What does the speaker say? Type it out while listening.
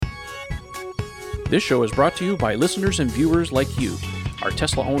This show is brought to you by listeners and viewers like you, our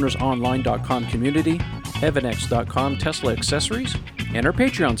TeslaOwnersOnline.com community, EvanX.com Tesla accessories, and our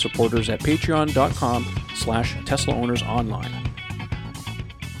Patreon supporters at patreon.com/TeslaOwnersOnline.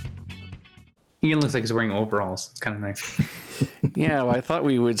 Ian looks like he's wearing overalls. It's kind of nice. Yeah, well, I thought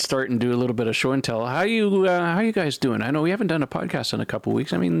we would start and do a little bit of show and tell. How you guys doing? I know we haven't done a podcast in a couple of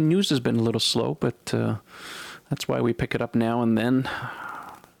weeks. I mean, news has been a little slow, but that's why we pick it up now and then.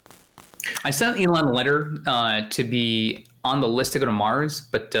 I sent Elon a letter to be on the list to go to Mars,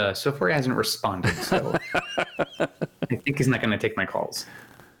 but so far he hasn't responded. So I think he's not going to take my calls.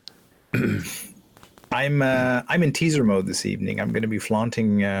 I'm in teaser mode this evening. I'm going to be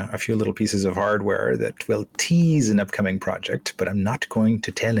flaunting a few little pieces of hardware that will tease an upcoming project, but I'm not going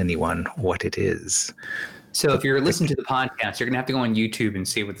to tell anyone what it is. So if you're listening to the podcast, you're going to have to go on YouTube and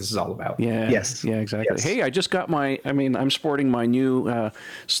see what this is all about. Yeah. Yes. Yeah, exactly. Yes. Hey, I just got I'm sporting my new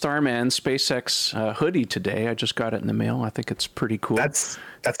Starman SpaceX hoodie today. I just got it in the mail. I think it's pretty cool. That's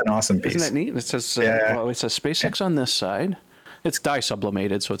an awesome piece. Isn't that neat? It says, it says SpaceX on this side. It's dye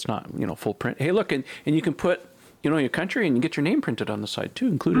sublimated, so it's not, full print. Hey, look, and you can put, your country and you get your name printed on the side too,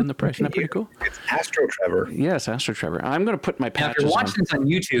 included in the price. Isn't that pretty cool? It's Astro Trevor. Yes, Astro Trevor. I'm going to put my patches Now, if you're watching this on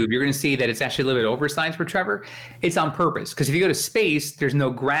YouTube, you're going to see that it's actually a little bit oversized for Trevor. It's on purpose because if you go to space, there's no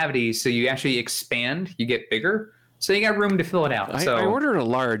gravity, so you actually expand, you get bigger. So you got room to fill it out. I ordered a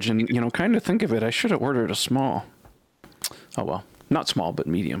large, and kind of think of it, I should have ordered a small. Oh well, not small, but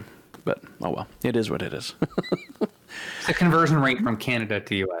medium. But oh well, it is what it is. It's the conversion rate from Canada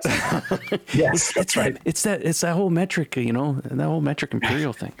to U.S. Yes, that's right. It's that whole metric, that whole metric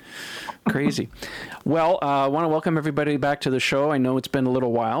imperial thing. Crazy. Well, I want to welcome everybody back to the show. I know it's been a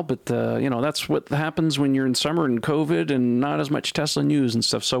little while, but that's what happens when you're in summer and COVID and not as much Tesla news and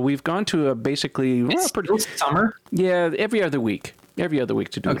stuff. So we've gone to a basically still summer. Yeah, every other week to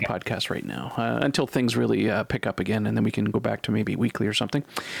do the podcast right now until things really pick up again, and then we can go back to maybe weekly or something.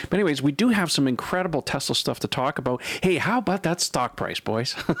 But anyways, we do have some incredible Tesla stuff to talk about. Hey, how about that stock price,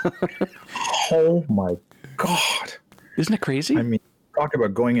 boys? Oh my God. Isn't it crazy? I mean, talk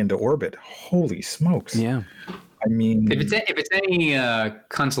about going into orbit. Holy smokes. Yeah. I mean, if it's any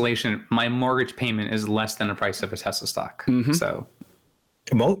consolation, my mortgage payment is less than the price of a Tesla stock. Mm-hmm. So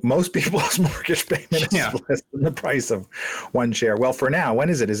most people's mortgage payment is less than the price of one share. Well, for now, when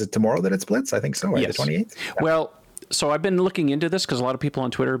is it? Is it tomorrow that it splits? I think so, right? Yes. The 28th? Yeah. Well, so I've been looking into this because a lot of people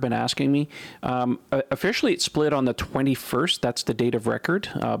on Twitter have been asking me. Officially, it split on the 21st. That's the date of record,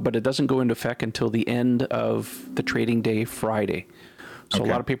 but it doesn't go into effect until the end of the trading day Friday. So a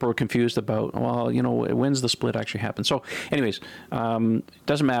lot of people were confused about, when's the split actually happen? So anyways, it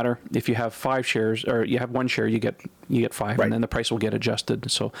doesn't matter if you have 5 shares or you have 1 share, you get 5, right. And then the price will get adjusted.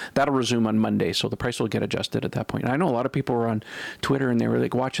 So that'll resume on Monday. So the price will get adjusted at that point. And I know a lot of people were on Twitter and they were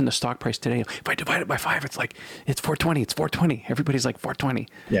like watching the stock price today. If I divide it by 5, it's like, it's 420. It's 420. Everybody's like 420.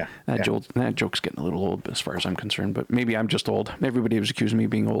 Yeah. That joke's getting a little old as far as I'm concerned, but maybe I'm just old. Everybody was accusing me of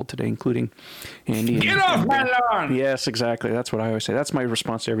being old today, including Andy. Get off my lawn! Yes, exactly. That's what I always say. That's my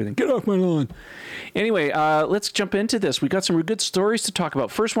response to everything. Get off my lawn. Anyway, let's jump into this. We got some good stories to talk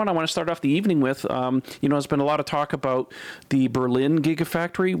about. First one I want to start off the evening with, there's been a lot of talk about the Berlin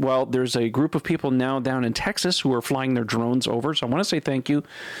Gigafactory. Well, there's a group of people now down in Texas who are flying their drones over. So I want to say thank you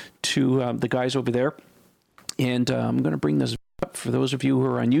to the guys over there. And I'm going to bring this up for those of you who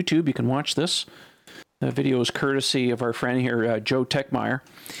are on YouTube. You can watch this. The video is courtesy of our friend here, Joe Techmeyer.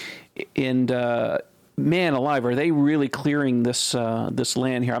 And man alive, are they really clearing this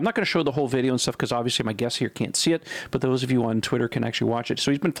land here? I'm not going to show the whole video and stuff because obviously my guests here can't see it, but those of you on Twitter can actually watch it.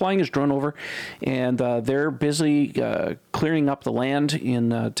 So he's been flying his drone over, and they're busy clearing up the land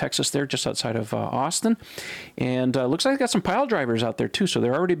in Texas there, just outside of Austin. And looks like they got some pile drivers out there too, so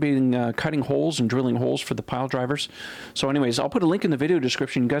they're already been cutting holes and drilling holes for the pile drivers. So anyways, I'll put a link in the video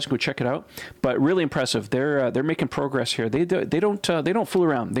description. You guys can go check it out. But really impressive. They're making progress here. They don't fool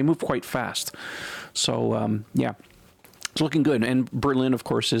around. They move quite fast. So, it's looking good. And Berlin, of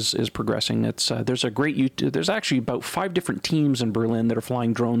course, is progressing. There's there's actually about 5 different teams in Berlin that are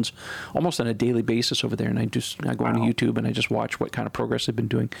flying drones almost on a daily basis over there. And I go on YouTube and I just watch what kind of progress they've been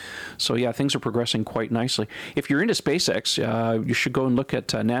doing. So yeah, things are progressing quite nicely. If you're into SpaceX, you should go and look at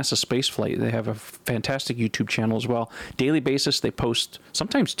NASA Spaceflight. They have a fantastic YouTube channel as well. Daily basis, they post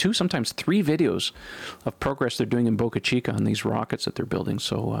sometimes 2, sometimes 3 videos of progress they're doing in Boca Chica on these rockets that they're building.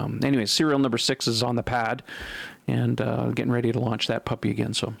 So anyway, serial number 6 is on the pad. And getting ready to launch that puppy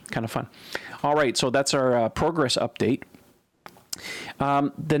again, so kind of fun. All right, so that's our progress update.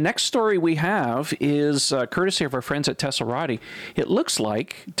 The next story we have is courtesy of our friends at Teslarati. It looks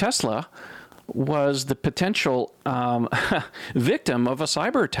like Tesla was the potential victim of a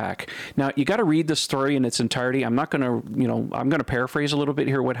cyber attack. Now, you got to read the story in its entirety. I'm not going to, I'm going to paraphrase a little bit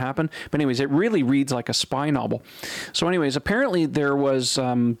here what happened. But anyways, it really reads like a spy novel. So anyways, apparently there was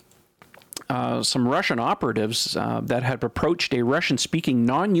some Russian operatives that had approached a Russian-speaking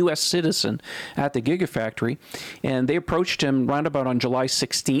non-U.S. citizen at the Gigafactory, and they approached him roundabout on July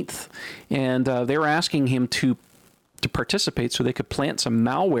 16th, and they were asking him to participate so they could plant some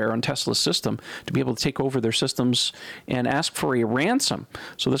malware on Tesla's system to be able to take over their systems and ask for a ransom.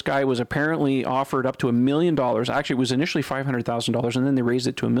 So this guy was apparently offered up to $1 million. Actually, it was initially $500,000, and then they raised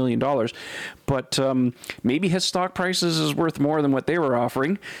it to $1 million. But maybe his stock prices is worth more than what they were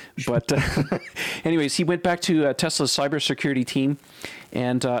offering. But anyways, he went back to Tesla's cybersecurity team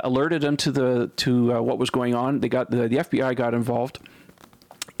and alerted them to what was going on. They got the FBI got involved.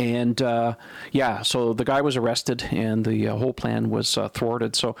 And so the guy was arrested, and the whole plan was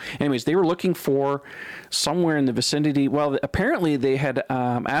thwarted. So anyways, they were looking for somewhere in the vicinity. Well, apparently they had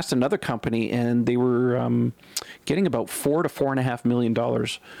asked another company, and they were getting about $4 to $4.5 million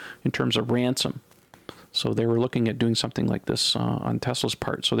in terms of ransom. So they were looking at doing something like this on Tesla's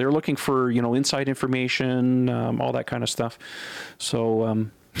part. So they were looking for, inside information, all that kind of stuff. So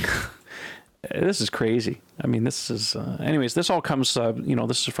this is crazy. I mean, this is, anyways, this all comes,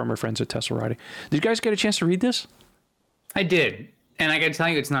 this is from our friends at Teslarati. Did you guys get a chance to read this? I did. And I got to tell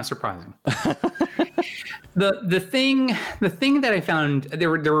you, it's not surprising. The thing that I found, there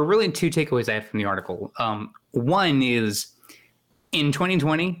were really two takeaways I had from the article. One is, in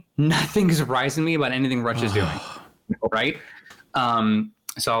 2020, nothing surprising me about anything Russia's doing, right?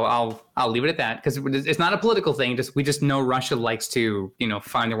 So I'll leave it at that, because it's not a political thing. We just know Russia likes to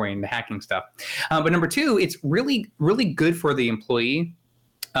find their way into hacking stuff. But number two, it's really, really good for the employee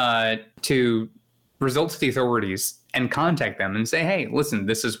to result to the authorities and contact them and say, hey, listen,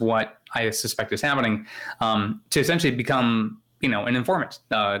 this is what I suspect is happening, to essentially become an informant,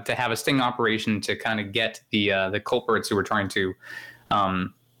 to have a sting operation to kind of get the culprits who were trying to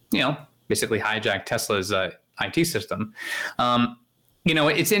basically hijack Tesla's IT system.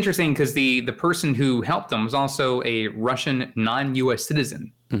 It's interesting because the person who helped them was also a Russian non-U.S.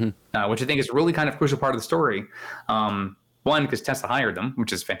 citizen, which I think is a really kind of crucial part of the story. One, because Tesla hired them,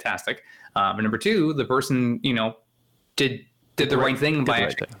 which is fantastic. But number two, the person, did the right thing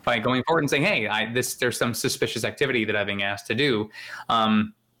by going forward and saying, hey, there's some suspicious activity that I'm being asked to do.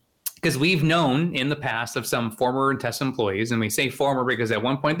 Because we've known in the past of some former Tesla employees, and we say former because at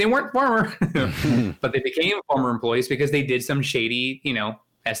one point they weren't former, but they became former employees because they did some shady,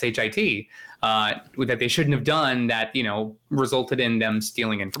 SHIT that they shouldn't have done that, resulted in them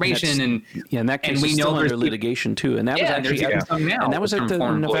stealing information. And that case is still under litigation too. And that was actually, and that was at the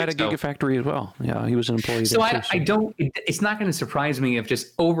Nevada Gigafactory as well. Yeah, he was an employee so there too. It's not going to surprise me if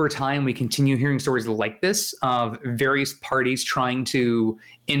just over time we continue hearing stories like this of various parties trying to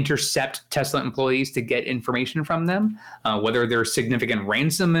intercept Tesla employees to get information from them, whether there's significant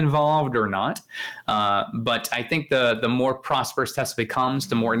ransom involved or not. But I think the more prosperous Tesla becomes,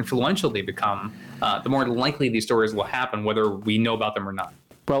 the more influential they become, the more likely these stories will happen, whether we know about them or not.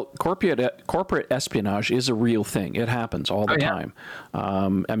 Well, corporate espionage is a real thing. It happens all the time.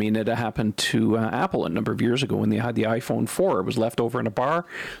 I mean, it happened to Apple a number of years ago when they had the iPhone 4. It was left over in a bar.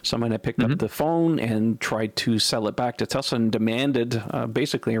 Someone had picked up the phone and tried to sell it back to Tesla and demanded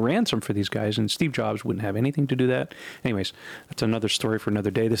basically a ransom for these guys. And Steve Jobs wouldn't have anything to do that. Anyways, that's another story for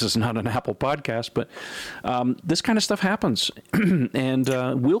another day. This is not an Apple podcast, but this kind of stuff happens and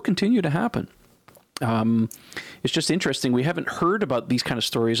will continue to happen. It's just interesting. We haven't heard about these kind of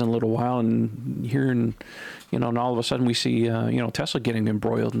stories in a little while, and here, and all of a sudden we see, Tesla getting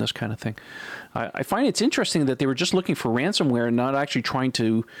embroiled in this kind of thing. I find it's interesting that they were just looking for ransomware and not actually trying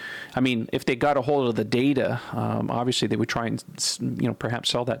to. I mean, if they got a hold of the data, obviously they would try and, perhaps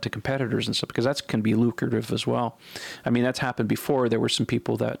sell that to competitors and stuff, because that can be lucrative as well. I mean, that's happened before. There were some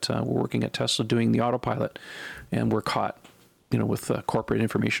people that were working at Tesla doing the autopilot and were caught, with corporate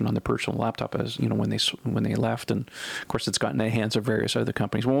information on their personal laptop, as when they left, and of course it's gotten in the hands of various other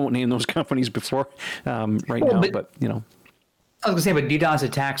companies. We won't name those companies before now, but I was going to say, but DDoS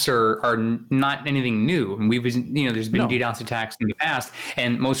attacks are not anything new. And there's been DDoS attacks in the past,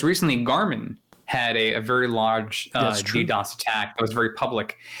 and most recently Garmin had a very large DDoS attack that was very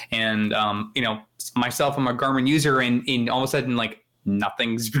public. And myself, I'm a Garmin user, and all of a sudden,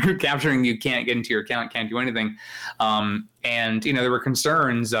 nothing's capturing. You can't get into your account, can't do anything. And there were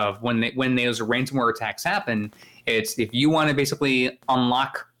concerns of when those ransomware attacks happen, it's if you want to basically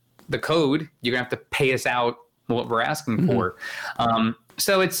unlock the code, you're gonna have to pay us out what we're asking for.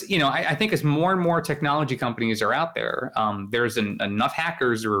 So it's, I think as more and more technology companies are out there, there's enough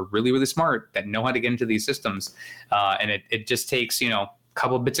hackers who are really, really smart that know how to get into these systems. And it just takes, a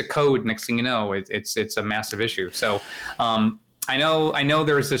couple of bits of code. Next thing you know, it's a massive issue. So I know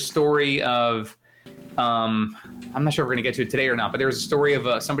there's a story of, I'm not sure if we're going to get to it today or not, but there was a story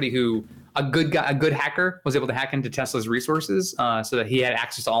of somebody who, a good hacker was able to hack into Tesla's resources so that he had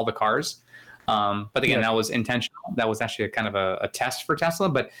access to all the cars. But again, that was intentional. That was actually a kind of a test for Tesla.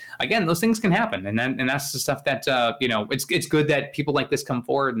 But again, those things can happen, and that's the stuff that it's good that people like this come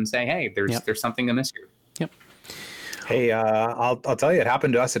forward and say, hey, there's something amiss here. Yep. Hey, I'll tell you, it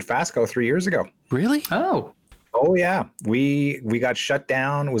happened to us at Fasco 3 years ago. Really? Oh yeah, we got shut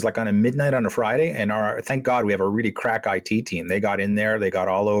down. It was like on a midnight on a Friday, and thank God we have a really crack IT team. They got in there, they got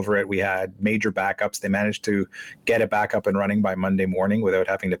all over it. We had major backups. They managed to get it back up and running by Monday morning without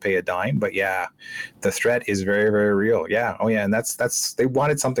having to pay a dime. But yeah, the threat is very, very real. Yeah. Oh yeah, and that's they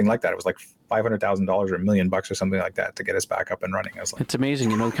wanted something like that. It was like $500,000 or $1 million or something like that to get us back up and running. I was like, it's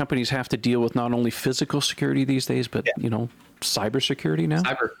amazing. Companies have to deal with not only physical security these days, but cybersecurity now.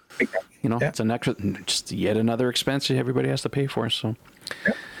 It's an extra, just yet another expense everybody has to pay for. So,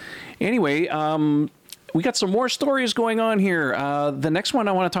 anyway, we got some more stories going on here. The next one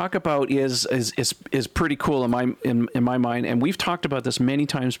I want to talk about is pretty cool in my mind, and we've talked about this many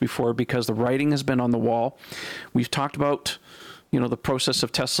times before because the writing has been on the wall. We've talked about the process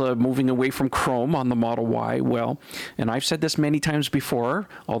of Tesla moving away from Chrome on the Model Y. Well, and I've said this many times before,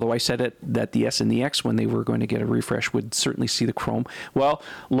 although I said it that the S and the X, when they were going to get a refresh, would certainly see the Chrome. Well,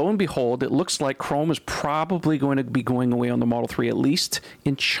 lo and behold, it looks like Chrome is probably going to be going away on the Model 3, at least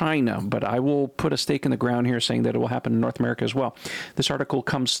in China. But I will put a stake in the ground here saying that it will happen in North America as well. This article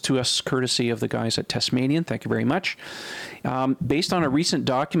comes to us courtesy of the guys at Tasmanian. Thank you very much. Based on a recent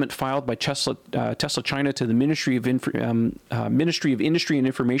document filed by Tesla China to the Ministry of Industry and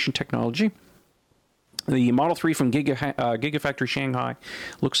Information Technology, the Model 3 from Gigafactory Shanghai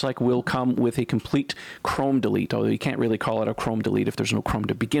looks like will come with a complete Chrome delete, although you can't really call it a Chrome delete if there's no Chrome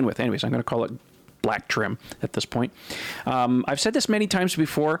to begin with. Anyways, I'm going to call it black trim at this point. I've said this many times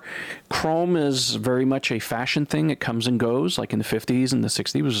before. Chrome is very much a fashion thing. It comes and goes. Like in the 50s and the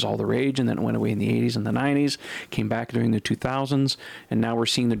 60s, it was all the rage, and then it went away in the 80s and the 90s, came back during the 2000s, and now we're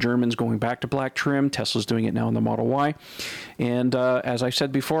seeing the Germans going back to black trim. Tesla's doing it now in the Model Y. And as I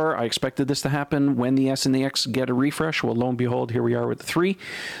said before, I expected this to happen when the S and the X get a refresh. Well, lo and behold, here we are with the 3.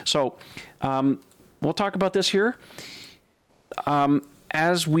 So we'll talk about this here.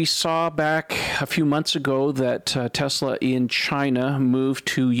 As we saw back a few months ago that Tesla in China moved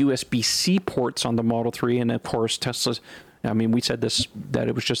to USB-C ports on the Model 3, and of course we said this, that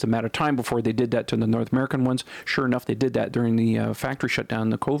it was just a matter of time before they did that to the North American ones. Sure enough, they did that during the factory shutdown,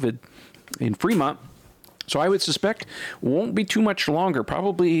 the COVID in Fremont. So I would suspect won't be too much longer,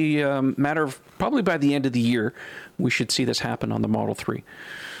 probably probably by the end of the year, we should see this happen on the Model 3.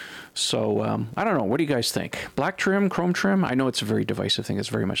 So, I don't know. What do you guys think? Black trim, Chrome trim? I know it's a very divisive thing. It's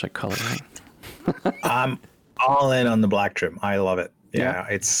very much like color, right? I'm all in on the black trim. I love it. Yeah.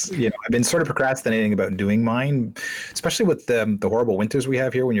 It's, I've been sort of procrastinating about doing mine, especially with the horrible winters we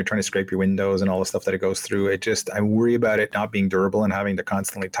have here when you're trying to scrape your windows and all the stuff that it goes through. I worry about it not being durable and having to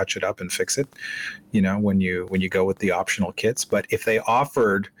constantly touch it up and fix it, when you go with the optional kits. But if they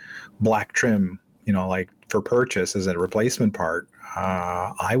offered black trim, like for purchase as a replacement part,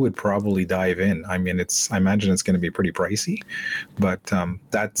 I would probably dive in. I mean, I imagine it's going to be pretty pricey, but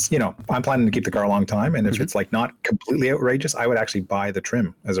that's, I'm planning to keep the car a long time. And if it's like not completely outrageous, I would actually buy the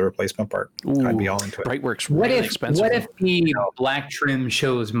trim as a replacement part. Ooh, I'd be all into it. Brightworks really expensive. What if the black trim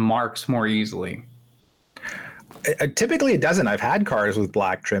shows marks more easily? Typically it doesn't. I've had cars with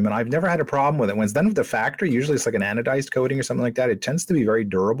black trim and I've never had a problem with it. When it's done with the factory, usually it's like an anodized coating or something like that. It tends to be very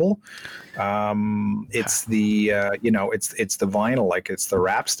durable. It's the it's the vinyl, like it's the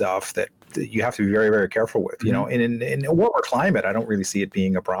wrap stuff that you have to be very, very careful with. In a warmer climate, I don't really see it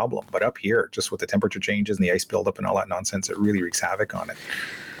being a problem. But up here, just with the temperature changes and the ice buildup and all that nonsense, it really wreaks havoc on it.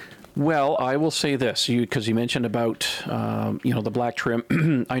 Well, I will say this, because you mentioned about, the black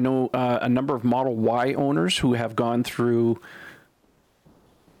trim. I know a number of Model Y owners who have gone through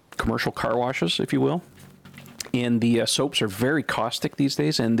commercial car washes, if you will. And the soaps are very caustic these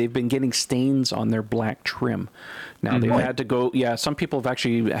days, and they've been getting stains on their black trim. Now, they've had to go, some people have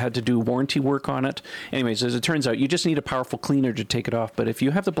actually had to do warranty work on it. Anyways, as it turns out, you just need a powerful cleaner to take it off. But if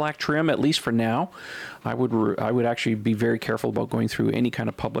you have the black trim, at least for now, I would actually be very careful about going through any kind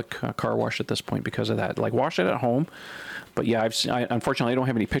of public car wash at this point because of that. Like, wash it at home. But yeah, unfortunately, I don't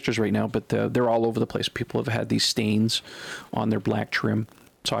have any pictures right now, but they're all over the place. People have had these stains on their black trim.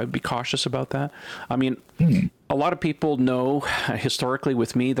 So I'd be cautious about that. I mean, a lot of people know historically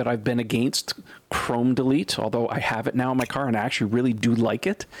with me that I've been against Chrome Delete, although I have it now in my car and I actually really do like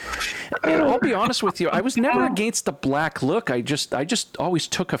it. And I'll be honest with you, I was never against the black look. I just always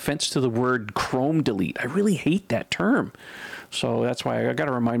took offense to the word Chrome Delete. I really hate that term. So that's why I got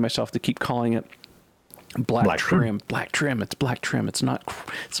to remind myself to keep calling it black trim. Black trim. It's black trim. It's not,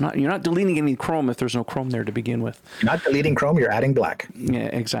 you're not deleting any Chrome if there's no Chrome there to begin with. You're not deleting Chrome, you're adding black. Yeah,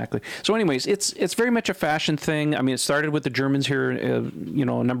 exactly. So anyways, it's very much a fashion thing. I mean, it started with the Germans here, a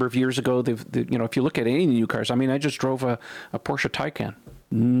number of years ago. If you look at any new cars, I mean, I just drove a Porsche Taycan,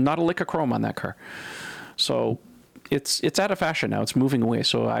 not a lick of Chrome on that car. So it's out of fashion now. It's moving away.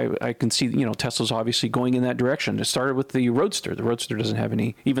 So I can see, Tesla's obviously going in that direction. It started with the Roadster. The Roadster doesn't have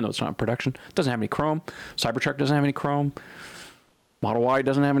any, even though it's not in production, doesn't have any Chrome. Cybertruck doesn't have any Chrome. Model Y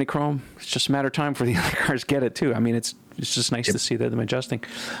doesn't have any Chrome. It's just a matter of time for the other cars get it too. I mean, it's just nice to see them adjusting.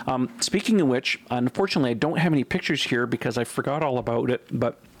 Speaking of which, unfortunately, I don't have any pictures here because I forgot all about it,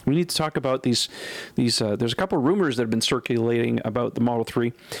 but we need to talk about these. There's a couple of rumors that have been circulating about the Model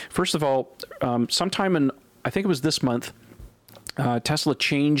 3. First of all, sometime in, I think it was this month, Tesla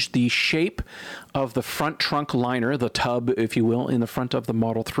changed the shape of the front trunk liner, the tub, if you will, in the front of the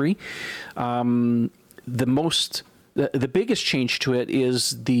Model 3. The biggest change to it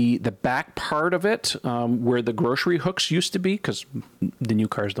is the back part of it, where the grocery hooks used to be, because the new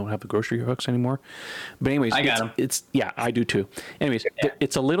cars don't have the grocery hooks anymore. But anyways, I got them. Yeah, I do too. Anyways,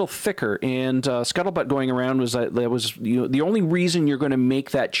 it's a little thicker, and scuttlebutt going around was that was the only reason you're going to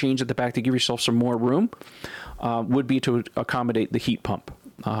make that change at the back to give yourself some more room would be to accommodate the heat pump.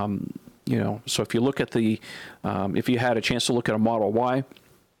 So if you look at if you had a chance to look at a Model Y,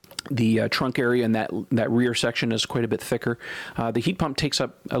 the trunk area and that rear section is quite a bit thicker. The heat pump takes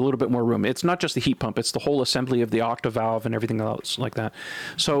up a little bit more room. It's not just the heat pump, it's the whole assembly of the octavalve and everything else like that.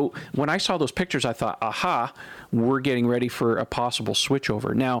 So when I saw those pictures, I thought, aha, we're getting ready for a possible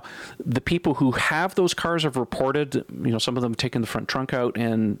switchover. Now, the people who have those cars have reported, some of them taking the front trunk out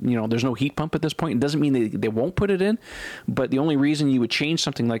and, there's no heat pump at this point. It doesn't mean they won't put it in, but the only reason you would change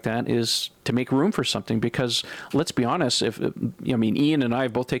something like that is to make room for something, because let's be honest, Ian and I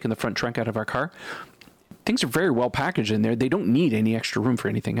have both taken the front trunk out of our car. Things are very well packaged in there. They don't need any extra room for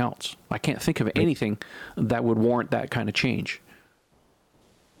anything else. I can't think of anything that would warrant that kind of change.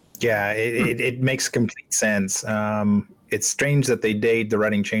 Yeah, it makes complete sense. It's strange that they did the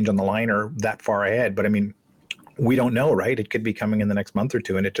running change on the liner that far ahead, but I mean, we don't know, right? It could be coming in the next month or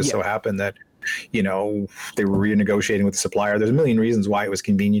two, and it just so happened that they were renegotiating with the supplier. There's a million reasons why it was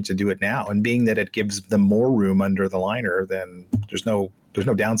convenient to do it now, and being that it gives them more room under the liner, then there's no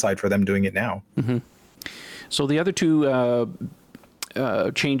downside for them doing it now. Mm-hmm. So the other two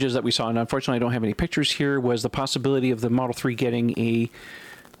changes that we saw, and unfortunately I don't have any pictures here, was the possibility of the Model 3 getting a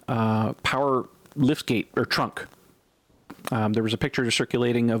power liftgate or trunk. There was a picture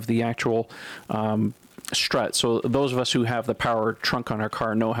circulating of the actual strut. So those of us who have the power trunk on our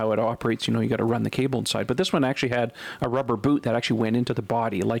car know how it operates. You got to run the cable inside. But this one actually had a rubber boot that actually went into the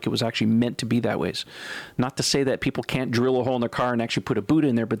body, like it was actually meant to be that way. Not to say that people can't drill a hole in their car and actually put a boot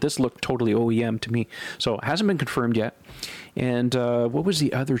in there, but this looked totally OEM to me. So it hasn't been confirmed yet. And what was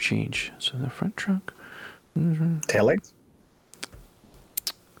the other change? So the front trunk. Taillights?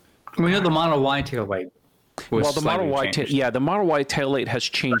 We know the Model Y taillight. Well, the Model Y, the Model Y taillight has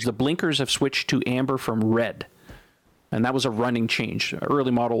changed. The blinkers have switched to amber from red, and that was a running change.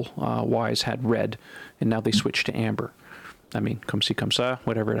 Early Model Ys had red, and now they switched to amber. I mean, comme ci, comme ça,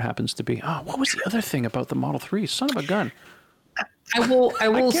 whatever it happens to be. Oh, what was the other thing about the Model 3? Son of a gun. I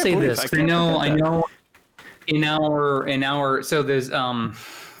will say this. I know. In our so there's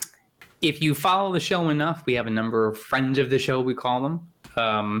if you follow the show enough, we have a number of friends of the show, we call them.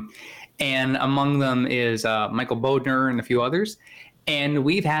 And among them is Michael Bodner and a few others. And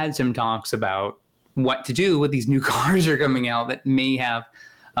we've had some talks about what to do with these new cars that are coming out that may have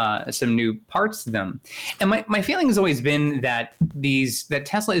some new parts to them. And my feeling has always been that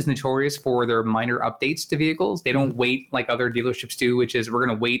Tesla is notorious for their minor updates to vehicles. They don't wait like other dealerships do, which is we're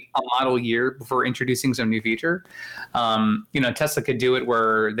going to wait a model year before introducing some new feature. Tesla could do it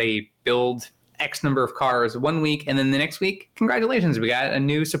where they build X number of cars 1 week, and then the next week, congratulations, we got a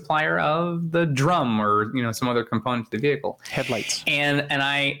new supplier of the drum or some other component to the vehicle. Headlights. And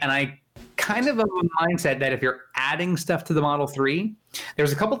I kind of a mindset that if you're adding stuff to the Model 3,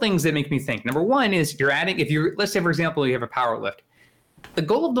 there's a couple things that make me think. Number one is let's say for example you have a power lift. The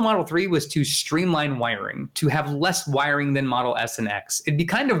goal of the Model 3 was to streamline wiring, to have less wiring than Model S and X. It'd be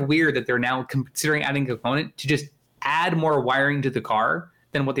kind of weird that they're now considering adding a component to just add more wiring to the car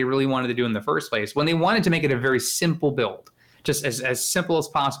than what they really wanted to do in the first place, when they wanted to make it a very simple build. just as simple as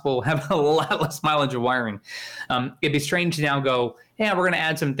possible, have a lot less mileage of wiring. It'd be strange to now go, yeah, we're going to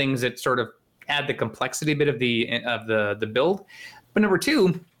add some things that sort of add the complexity bit of the build. But number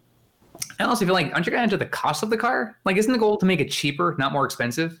two, I also feel like, aren't you going to add to the cost of the car? Like, isn't the goal to make it cheaper, not more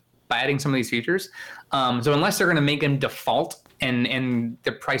expensive, by adding some of these features? So unless they're going to make them default and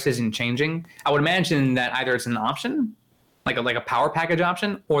the price isn't changing, I would imagine that either it's an option, like a power package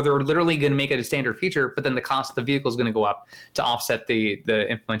option, or they're literally going to make it a standard feature, but then the cost of the vehicle is going to go up to offset the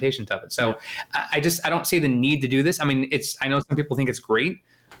implementations of it. So I don't see the need to do this. I mean, I know some people think it's great.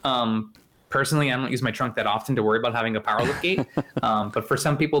 Personally, I don't use my trunk that often to worry about having a power lift gate, but for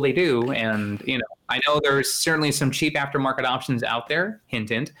some people they do. And I know there's certainly some cheap aftermarket options out there, hint,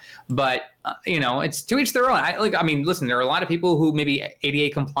 hint. But it's to each their own. Listen, there are a lot of people who maybe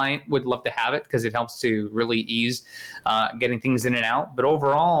ADA compliant would love to have it because it helps to really ease getting things in and out. But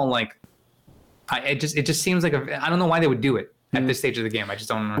overall, it just seems like I don't know why they would do it at this stage of the game. I just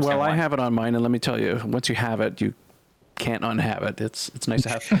don't understand. Well, why. I have it on mine, and let me tell you, once you have it, you can't unhave it. It's nice to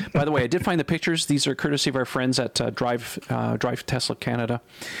have. By the way, I did find the pictures. These are courtesy of our friends at Drive Tesla Canada.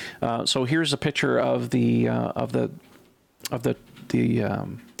 So here's a picture of the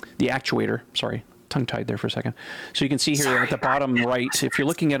actuator. Sorry, tongue-tied there for a second. So you can see here at the bottom right, if you're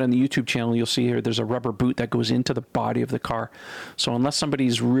looking at it on the YouTube channel, you'll see here there's a rubber boot that goes into the body of the car. So unless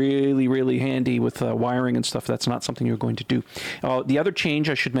somebody's really, really handy with wiring and stuff, that's not something you're going to do. The other change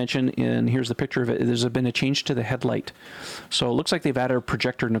I should mention, and here's the picture of it, there's been a change to the headlight. So it looks like they've added a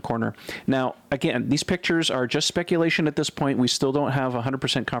projector in the corner. Now, again, these pictures are just speculation at this point. We still don't have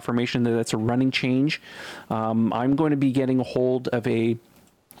 100% confirmation that it's a running change. I'm going to be getting a hold of a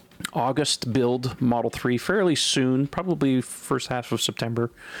August build Model 3 fairly soon, probably first half of September,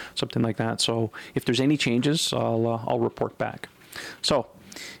 something like that. So if there's any changes, I'll report back. So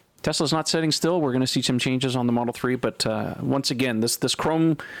Tesla's not sitting still. We're going to see some changes on the Model 3, but once again, this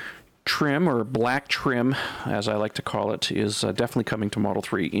chrome trim, or black trim, as I like to call it, is definitely coming to Model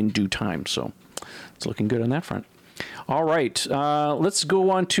 3 in due time. So it's looking good on that front. All right, let's go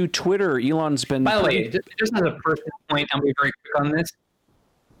on to Twitter. Elon's been... By the way, just as a personal point, I'll be very quick on this.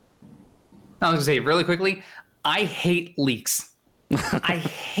 I was going to say really quickly, I hate leaks. I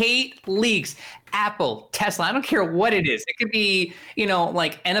hate leaks. Apple, Tesla, I don't care what it is. It could be,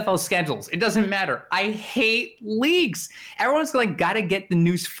 like NFL schedules. It doesn't matter. I hate leaks. Everyone's got to get the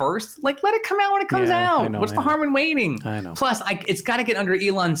news first. Let it come out when it comes out. What's the harm in waiting? I know. Plus, it's got to get under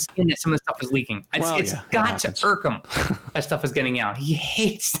Elon's skin that some of the stuff is leaking. It's got to irk him that stuff is getting out. He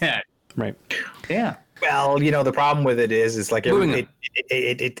hates that. Right. Yeah. Well, the problem with it is like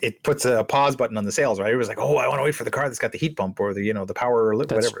it puts a pause button on the sales, right? It was like, oh, I want to wait for the car that's got the heat pump or the the power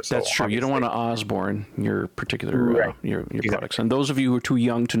whatever. So that's true. You don't want to Osborne your particular your products. And those of you who are too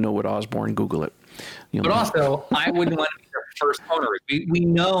young to know what Osborne, Google it. But also, I wouldn't want to be the first owner. We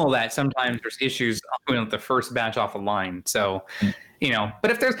know that sometimes there's issues with the first batch off a line. So. But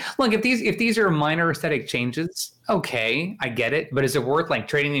if these are minor aesthetic changes, okay, I get it. But is it worth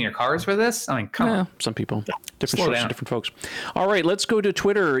trading in your cars for this? I mean, come on. Some people, different folks. All right, let's go to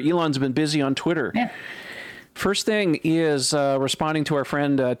Twitter. Elon's been busy on Twitter. Yeah. First thing is responding to our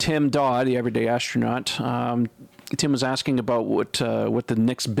friend Tim Dodd, the Everyday Astronaut. Tim was asking about what the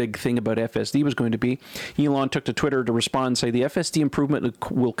next big thing about FSD was going to be. Elon took to Twitter to respond and say the FSD improvement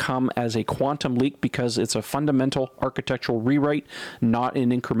will come as a quantum leap because it's a fundamental architectural rewrite, not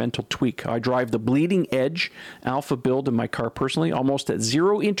an incremental tweak. I drive the bleeding edge alpha build in my car personally, almost at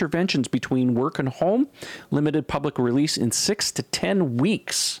zero interventions between work and home, limited public release in 6 to 10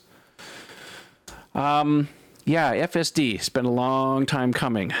 weeks. Yeah, FSD. It's been a long time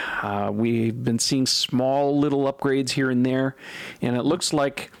coming. We've been seeing small little upgrades here and there, and it looks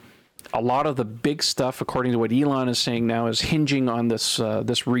like a lot of the big stuff, according to what Elon is saying now, is hinging on this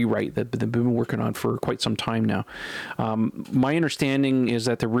rewrite that they've been working on for quite some time now. My understanding is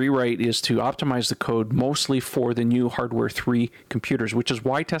that the rewrite is to optimize the code mostly for the new Hardware 3 computers, which is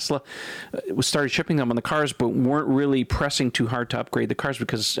why Tesla started shipping them on the cars, but weren't really pressing too hard to upgrade the cars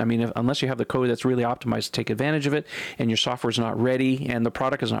because, unless you have the code that's really optimized to take advantage of it and your software is not ready and the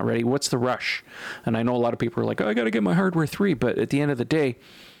product is not ready, what's the rush? And I know a lot of people are like, oh, I got to get my Hardware 3, but at the end of the day,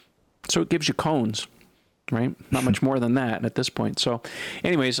 so it gives you cones, right? Not much more than that at this point. So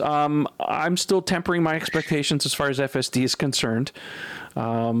anyways, I'm still tempering my expectations as far as FSD is concerned.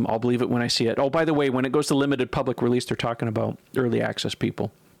 I'll believe it when I see it. Oh, by the way, when it goes to limited public release, they're talking about early access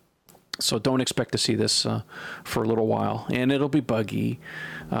people. So don't expect to see this for a little while, and it'll be buggy.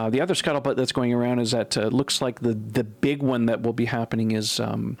 The other scuttlebutt that's going around is that looks like the big one that will be happening is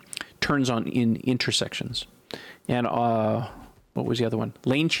turns on in intersections. And what was the other one?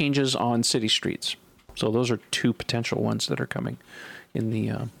 Lane changes on city streets. So those are two potential ones that are coming in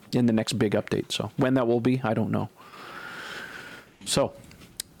the next big update. So when that will be, I don't know. So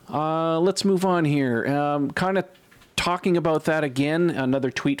let's move on here. Kind of talking about that again, another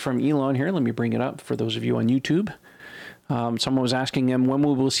tweet from Elon here. Let me bring it up for those of you on YouTube. Someone was asking him, when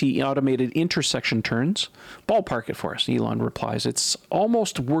will we see automated intersection turns? Ballpark it for us. Elon replies, it's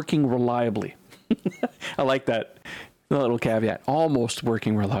almost working reliably. I like that. A little caveat, almost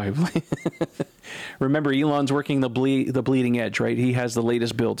working reliably. Remember, Elon's working the bleeding edge, right? He has the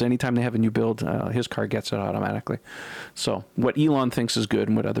latest builds. Anytime they have a new build, his car gets it automatically. So what Elon thinks is good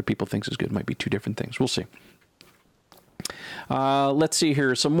and what other people thinks is good might be two different things. We'll see. Let's see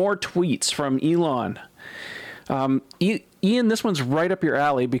here. Some more tweets from Elon. Ian, this one's right up your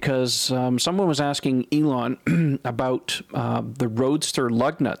alley because someone was asking Elon about the Roadster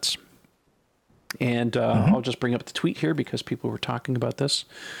lug nuts. And I'll just bring up the tweet here because people were talking about this.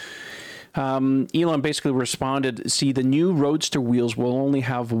 Elon basically responded, see, the new Roadster wheels will only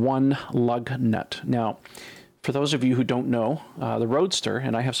have one lug nut. Now, for those of you who don't know, the Roadster,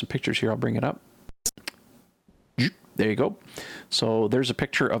 and I have some pictures here, I'll bring it up. There you go. So there's a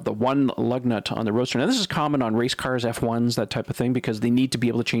picture of the one lug nut on the Roadster. Now, this is common on race cars, F1s, that type of thing, because they need to be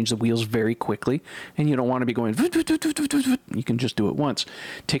able to change the wheels very quickly, and you don't want to be going... You can just do it once.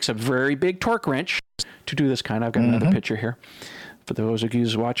 It takes a very big torque wrench to do this kind. I've got another picture here. For those of you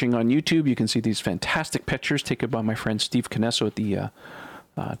who's watching on YouTube, you can see these fantastic pictures taken by my friend Steve Canesso at the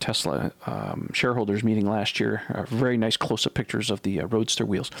Tesla shareholders meeting last year. Very nice close-up pictures of the Roadster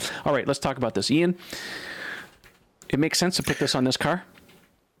wheels. All right, let's talk about this. Ian, it makes sense to put this on this car?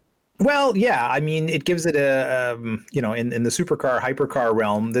 Well, yeah. I mean, it gives it a, in the supercar, hypercar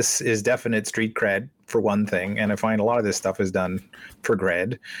realm, this is definite street cred for one thing. And I find a lot of this stuff is done for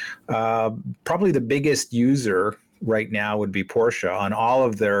cred. Probably the biggest user right now would be Porsche on all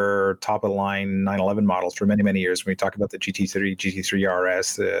of their top of the line 911 models for many, many years. When we talk about the GT3, GT3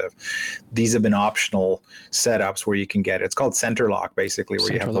 RS, these have been optional setups where you can get, it's called center lock, basically, where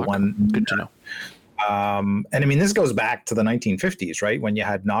Center you have lock. the one. Good to know. And I mean, this goes back to the 1950s, right? When you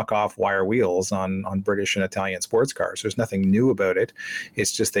had knockoff wire wheels on British and Italian sports cars. There's nothing new about it.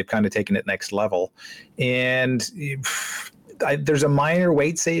 It's just they've kind of taken it next level. And there's a minor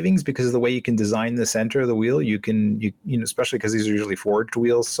weight savings because of the way you can design the center of the wheel. You know, especially because these are usually forged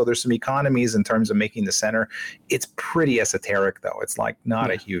wheels. So there's some economies in terms of making the center. It's pretty esoteric, though. It's like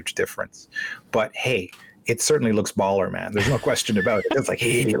not a huge difference. But hey, it certainly looks baller, man. There's no question about it. It's like,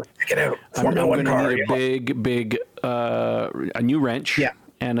 hey, check it out. Formula One car. Need a new wrench. Yeah.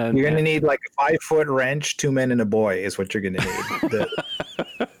 And you're going to need like a 5-foot wrench, 2 men and a boy is what you're going to need.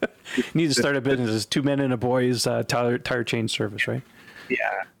 You need to start a business as 2 men and a boy's tire change service, right?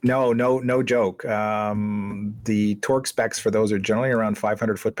 Yeah. No joke. The torque specs for those are generally around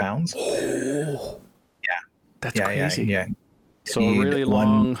 500 foot-pounds. Oh. Yeah. That's crazy. Yeah. So a really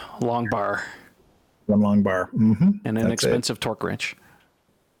long bar. One long bar. Mm-hmm. And an expensive torque wrench.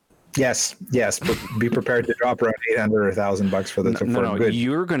 Yes. But be prepared to drop around $800 or $1,000 for the No. Good.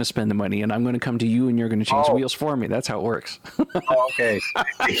 You're going to spend the money, and I'm going to come to you, and you're going to change the wheels for me. That's how it works. Okay.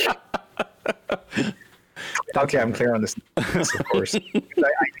 Okay, I'm clear on this, of course. I need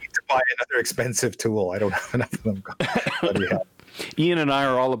to buy another expensive tool. I don't have enough of them. Ian and I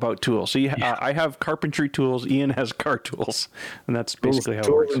are all about tools. So I have carpentry tools. Ian has car tools, and that's basically how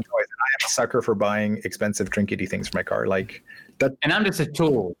it works. And toys. I am a sucker for buying expensive trinkety things for my car, like that. And I'm just a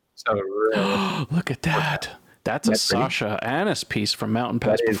tool. So really. Look at that. That's a Sasha Annis piece from Mountain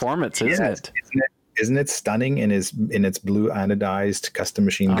Pass Performance, isn't it? Isn't it stunning in its blue anodized custom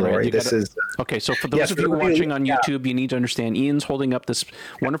machine glory? Okay. So for those of you watching on YouTube, you need to understand Ian's holding up this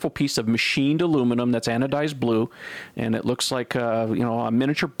wonderful piece of machined aluminum that's anodized blue, and it looks like a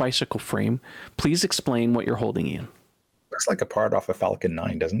miniature bicycle frame. Please explain what you're holding, Ian. Looks like a part off a Falcon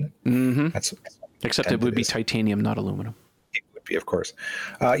 9, doesn't it? Mm-hmm. Except it would be titanium, not aluminum. Of course.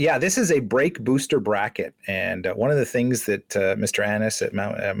 This is a brake booster bracket. And one of the things that Mr. Annis at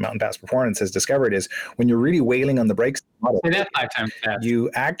Mountain Pass Performance has discovered is when you're really wailing on the brakes,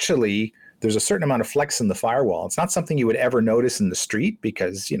 you actually, there's a certain amount of flex in the firewall. It's not something you would ever notice in the street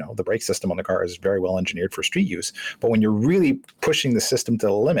because, the brake system on the car is very well engineered for street use. But when you're really pushing the system to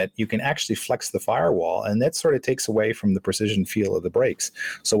the limit, you can actually flex the firewall, and that sort of takes away from the precision feel of the brakes.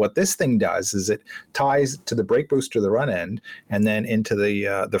 So what this thing does is it ties to the brake booster, the run end, and then into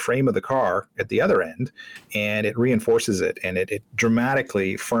the frame of the car at the other end, and it reinforces it, and it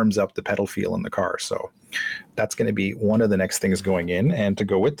dramatically firms up the pedal feel in the car. So that's going to be one of the next things going in. And to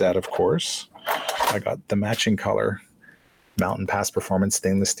go with that, of course, I got the matching color Mountain Pass Performance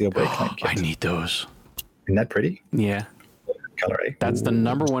stainless steel brake clamp kit. I need those. Isn't that pretty? Yeah. color, eh? That's the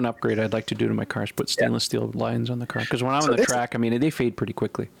number one upgrade I'd like to do to my car is put stainless steel lines on the car. Because when I'm on the track, I mean, they fade pretty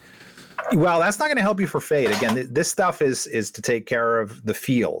quickly. Well, that's not going to help you for fade. Again, this stuff is to take care of the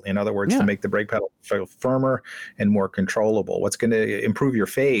feel. In other words, to make the brake pedal feel firmer and more controllable. What's going to improve your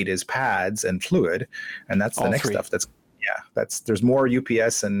fade is pads and fluid, and that's the next stuff. There's more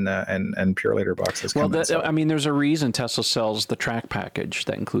UPS and Purelator boxes. Well, I mean, there's a reason Tesla sells the track package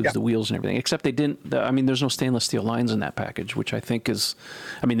that includes the wheels and everything. Except they didn't. I mean, there's no stainless steel lines in that package, which I think is.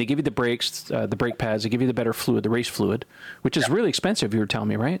 I mean, they give you the brakes, the brake pads. They give you the better fluid, the race fluid, which is really expensive. You were telling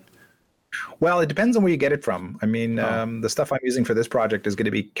me, right? Well, it depends on where you get it from. I mean, the stuff I'm using for this project is going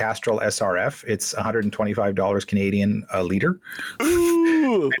to be Castrol SRF. It's $125 Canadian a liter.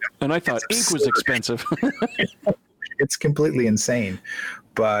 Ooh, and I thought ink was expensive. It's completely insane.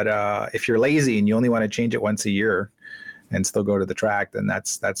 But if you're lazy and you only want to change it once a year and still go to the track, then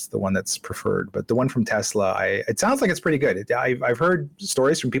that's the one that's preferred. But the one from Tesla, it sounds like it's pretty good. I've heard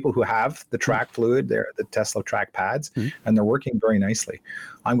stories from people who have the track fluid, the Tesla track pads, and they're working very nicely.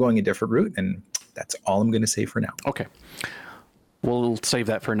 I'm going a different route, and that's all I'm going to say for now. Okay. We'll save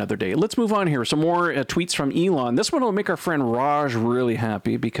that for another day. Let's move on here. Some more tweets from Elon. This one will make our friend Raj really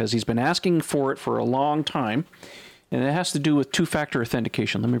happy because he's been asking for it for a long time. And it has to do with two-factor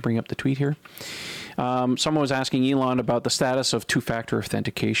authentication. Let me bring up the tweet here. Someone was asking Elon about the status of two-factor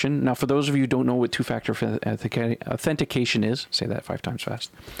authentication. Now, for those of you who don't know what two-factor authentication is, say that 5 times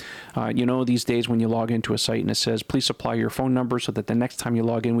fast. You know, these days when you log into a site and it says, please supply your phone number so that the next time you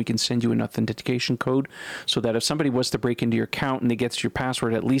log in, we can send you an authentication code so that if somebody was to break into your account and they get your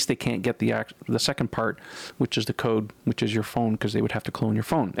password, at least they can't get the second part, which is the code, which is your phone, because they would have to clone your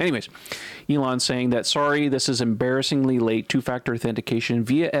phone. Anyways, Elon's saying that, sorry, this is embarrassingly late. Two-factor authentication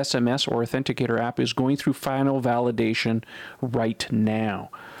via SMS or Authenticator app is going through final validation right now.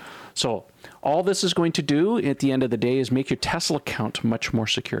 So all this is going to do at the end of the day is make your Tesla account much more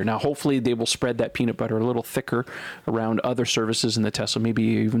secure. Now, hopefully they will spread that peanut butter a little thicker around other services in the Tesla, maybe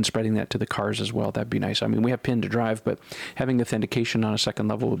even spreading that to the cars as well. That'd be nice. I mean, we have PIN to drive, but having authentication on a second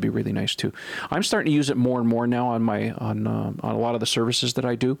level would be really nice too. I'm starting to use it more and more now on a lot of the services that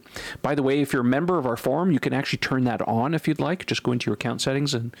I do. By the way, if you're a member of our forum, you can actually turn that on if you'd like. Just go into your account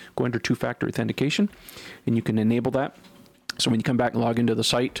settings and go under two-factor authentication, and you can enable that. So when you come back and log into the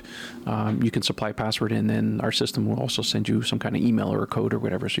site, you can supply a password, and then our system will also send you some kind of email or a code or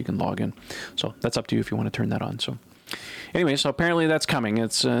whatever so you can log in. So that's up to you if you want to turn that on. So anyway, so apparently that's coming.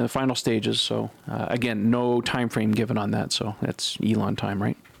 It's final stages. So again, no time frame given on that. So that's Elon time,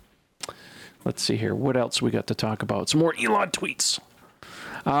 right? Let's see here. What else we got to talk about? Some more Elon tweets.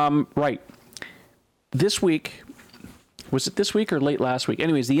 Right. This week, was it this week or late last week?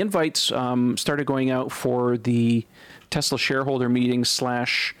 Anyways, the invites started going out for the Tesla shareholder meeting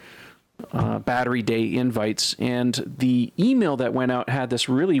 / battery day invites, and the email that went out had this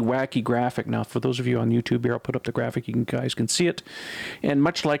really wacky graphic. Now, for those of you on YouTube here, I'll put up the graphic. You guys can see it. And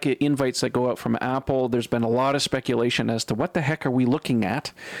much like invites that go out from Apple, there's been a lot of speculation as to what the heck are we looking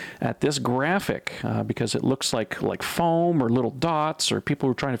at this graphic, because it looks like foam or little dots, or people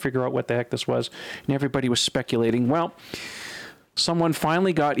were trying to figure out what the heck this was, and everybody was speculating. Well, someone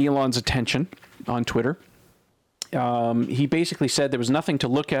finally got Elon's attention on Twitter. He basically said there was nothing to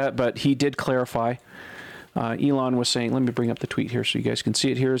look at, but he did clarify. Elon was saying, let me bring up the tweet here so you guys can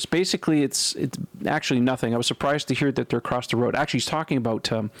see it here. It's basically, it's actually nothing. I was surprised to hear that they're across the road. Actually, he's talking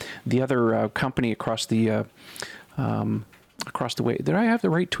about the other company across the way. Did I have the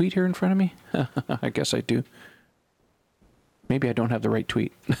right tweet here in front of me? I guess I do. Maybe I don't have the right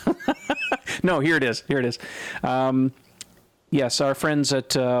tweet. No, here it is. Here it is. Yes, our friends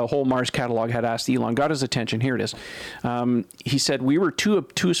at Whole Mars Catalog had asked Elon, got his attention. Here it is. He said, we were too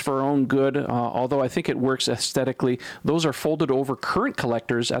obtuse for our own good, although I think it works aesthetically. Those are folded over current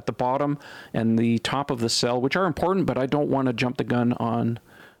collectors at the bottom and the top of the cell, which are important, but I don't want to jump the gun on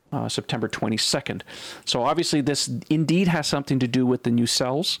September 22nd. So obviously this indeed has something to do with the new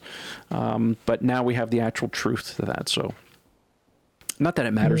cells, but now we have the actual truth to that. So not that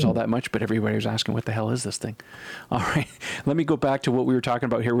it matters all that much, but everybody was asking, what the hell is this thing? All right, let me go back to what we were talking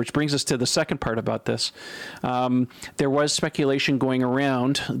about here, which brings us to the second part about this. There was speculation going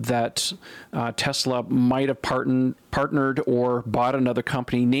around that Tesla might have partnered or bought another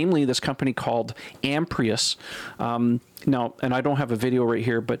company, namely this company called Amprius. Now, and I don't have a video right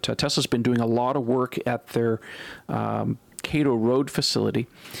here, but Tesla's been doing a lot of work at their Cato Road facility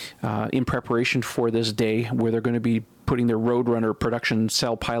in preparation for this day where they're going to be putting their Roadrunner production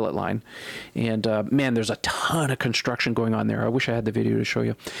cell pilot line. And man, there's a ton of construction going on there. I wish I had the video to show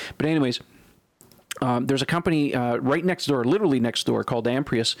you. But anyways, there's a company right next door, literally next door, called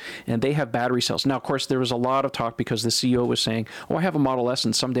Amprius, and they have battery cells. Now, of course, there was a lot of talk because the CEO was saying, oh, I have a Model S,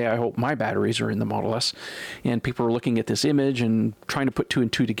 and someday I hope my batteries are in the Model S. And people were looking at this image and trying to put two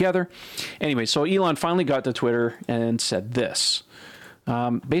and two together. Anyway, so Elon finally got to Twitter and said this.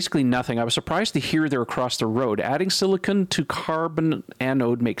 Basically nothing. I was surprised to hear they're across the road. Adding silicon to carbon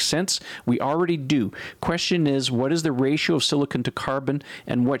anode makes sense. We already do. Question is, what is the ratio of silicon to carbon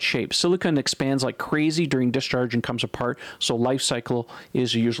and what shape? Silicon expands like crazy during discharge and comes apart, so life cycle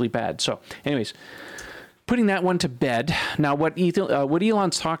is usually bad. So anyways, putting that one to bed. Now, what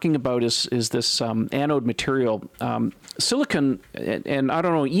Elon's talking about is this anode material, silicon. And I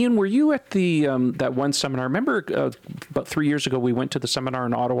don't know, Ian, were you at the that one seminar? Remember about 3 years ago we went to the seminar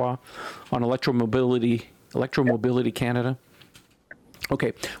in Ottawa on electromobility Canada.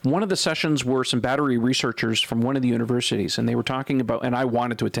 Okay, one of the sessions were some battery researchers from one of the universities, and they were talking about, and I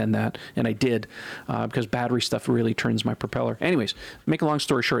wanted to attend that, and I did, because battery stuff really turns my propeller. Anyways, make a long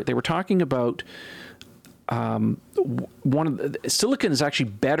story short, they were talking about silicon is actually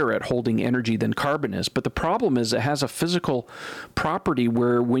better at holding energy than carbon is, but the problem is it has a physical property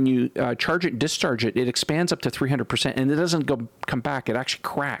where when you charge it and discharge it, it expands up to 300%, and it doesn't come back. It actually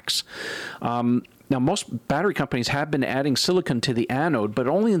cracks. Now, most battery companies have been adding silicon to the anode, but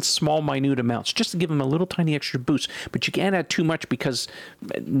only in small, minute amounts, just to give them a little tiny extra boost. But you can't add too much because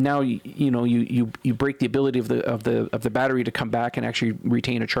now you break the ability of the battery to come back and actually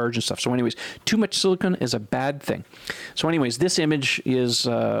retain a charge and stuff. So, anyways, too much silicon is a bad thing. So, anyways, this image is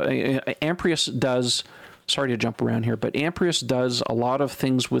Amprius does. Sorry to jump around here, but Amprius does a lot of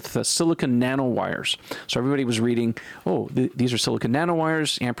things with silicon nanowires. So everybody was reading, oh, these are silicon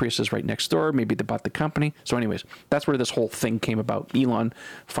nanowires. Amprius is right next door. Maybe they bought the company. So anyways, that's where this whole thing came about. Elon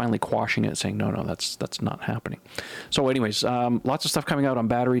finally quashing it, saying, no, that's not happening. So anyways, lots of stuff coming out on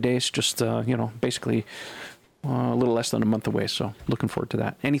Battery Days, just, basically a little less than a month away. So looking forward to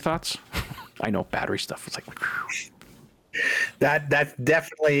that. Any thoughts? I know battery stuff. It's like... That's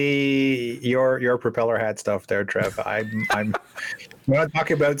definitely your propeller hat stuff there, Trev. I'm when I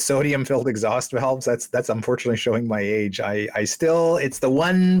talk about sodium filled exhaust valves, that's unfortunately showing my age. I still, it's the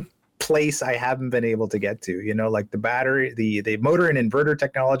one place I haven't been able to get to, like the battery, the motor and inverter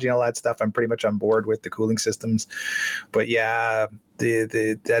technology and all that stuff. I'm pretty much on board with the cooling systems, but yeah,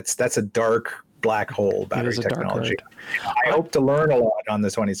 that's a dark black hole battery technology. I hope to learn a lot on the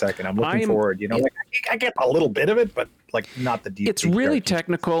 22nd. I'm looking forward. I get a little bit of it, but not the deep. It's really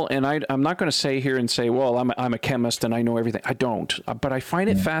technical, and I'm not going to say here and say, well, I'm a chemist and I know everything. I don't, but I find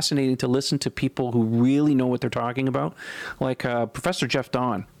it fascinating to listen to people who really know what they're talking about, like Professor Jeff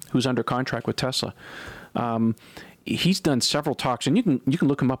Dahn, who's under contract with Tesla. He's done several talks, and you can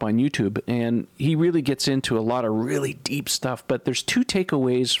look him up on YouTube, and he really gets into a lot of really deep stuff. But there's two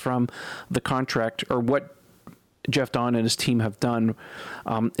takeaways from the contract, or what Jeff Dahn and his team have done,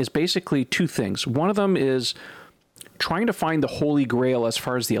 is basically two things. One of them is trying to find the holy grail as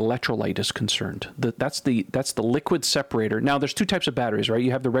far as the electrolyte is concerned. That's the liquid separator. Now, there's two types of batteries, right?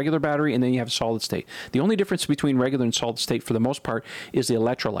 You have the regular battery, and then you have solid state. The only difference between regular and solid state, for the most part, is the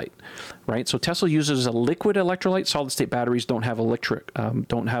electrolyte, right? So Tesla uses a liquid electrolyte. Solid state batteries don't have a liquid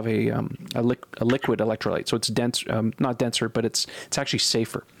electrolyte, so it's dense, not denser, but it's actually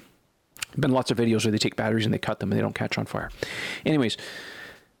safer. There've been lots of videos where they take batteries and they cut them and they don't catch on fire. Anyways,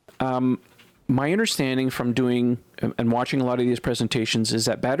 my understanding from doing and watching a lot of these presentations is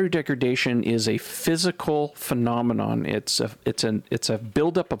that battery degradation is a physical phenomenon. It's a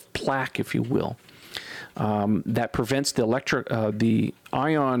buildup of plaque, if you will, that prevents the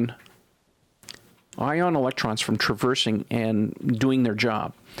ion electrons from traversing and doing their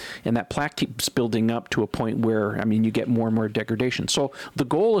job. And that plaque keeps building up to a point where, you get more and more degradation. So the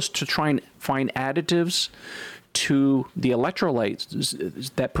goal is to try and find additives to the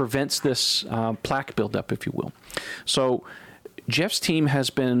electrolytes that prevents this plaque buildup, if you will. So Jeff's team has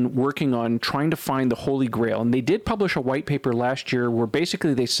been working on trying to find the holy grail, and they did publish a white paper last year where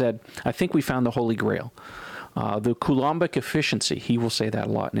basically they said, I think we found the holy grail. The Coulombic efficiency. He will say that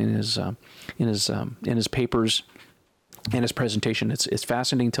a lot in his papers and his presentation. It's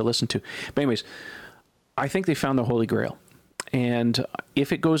fascinating to listen to. But anyways, I think they found the holy grail. And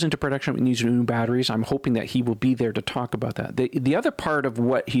if it goes into production with these new batteries, I'm hoping that he will be there to talk about that. The other part of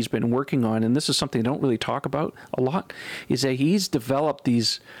what he's been working on, and this is something they don't really talk about a lot, is that he's developed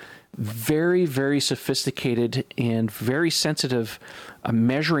these very, very sophisticated and very sensitive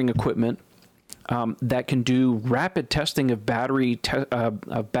measuring equipment that can do rapid testing of battery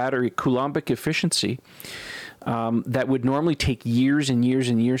Coulombic efficiency. That would normally take years and years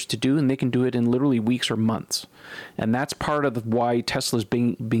and years to do, and they can do it in literally weeks or months. And that's part of why Tesla's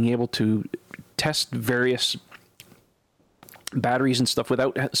being able to test various batteries and stuff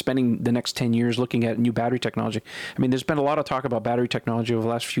without spending the next 10 years looking at new battery technology. I mean, there's been a lot of talk about battery technology over the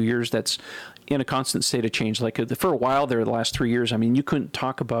last few years that's in a constant state of change. Like for a while there, the last 3 years, I mean, you couldn't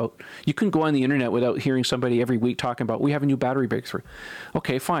go on the internet without hearing somebody every week talking about, we have a new battery breakthrough.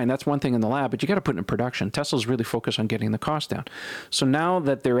 Okay, fine. That's one thing in the lab, but you got to put it in production. Tesla's really focused on getting the cost down. So now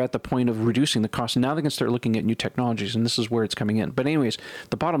that they're at the point of reducing the cost, now they can start looking at new technologies, and this is where it's coming in. But anyways,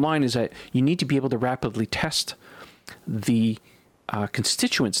 the bottom line is that you need to be able to rapidly test the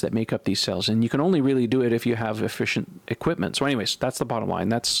constituents that make up these cells, and you can only really do it if you have efficient equipment. So anyways, that's the bottom line.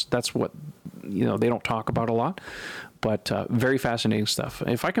 That's what they don't talk about a lot, but very fascinating stuff.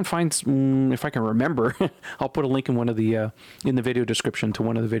 If I can remember, I'll put a link in one of the in the video description to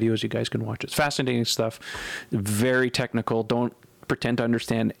one of the videos you guys can watch. It's fascinating stuff, very technical. Don't pretend to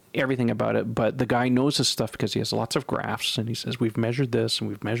understand everything about it, but the guy knows his stuff because he has lots of graphs, and he says, we've measured this and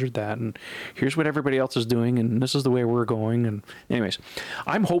we've measured that, and here's what everybody else is doing, and this is the way we're going. And anyways,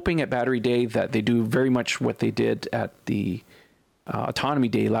 I'm hoping at Battery Day that they do very much what they did at the Autonomy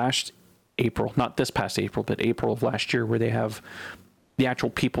Day last April, not this past April, but April of last year, where they have the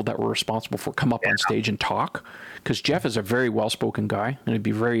actual people that were responsible for come up on stage and talk, because Jeff is a very well-spoken guy, and it'd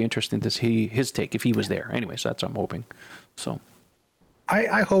be very interesting to see his take if he was there. Anyways, that's what I'm hoping. So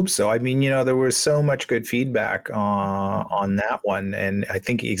I hope so. I mean, there was so much good feedback on that one. And I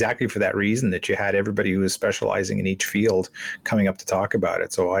think exactly for that reason that you had everybody who was specializing in each field coming up to talk about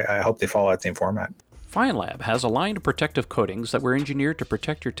it. So I hope they follow that same format. FineLab has a line of protective coatings that were engineered to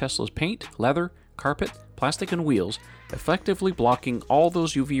protect your Tesla's paint, leather, carpet, plastic, and wheels, effectively blocking all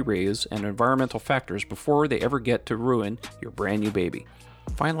those UV rays and environmental factors before they ever get to ruin your brand new baby.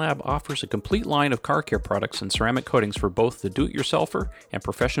 FineLab offers a complete line of car care products and ceramic coatings for both the do-it-yourselfer and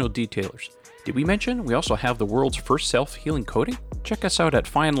professional detailers. Did we mention we also have the world's first self-healing coating? Check us out at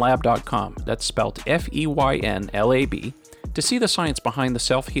finelab.com, that's spelled FEYNLAB, to see the science behind the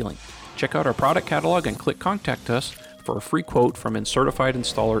self-healing. Check out our product catalog and click Contact Us for a free quote from a certified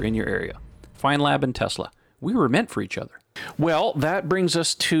installer in your area. FineLab and Tesla, we were meant for each other. Well, that brings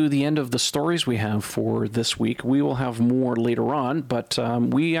us to the end of the stories we have for this week. We will have more later on, but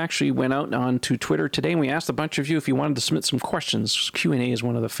we actually went out onto Twitter today and we asked a bunch of you if you wanted to submit some questions. Q&A is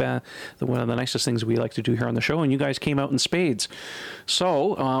one of the nicest things we like to do here on the show, and you guys came out in spades.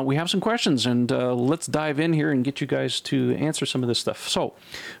 So we have some questions, and let's dive in here and get you guys to answer some of this stuff. So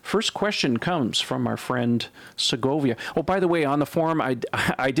first question comes from our friend Segovia. Oh, by the way, on the forum,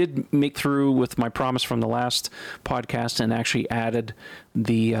 I did make through with my promise from the last podcast and actually added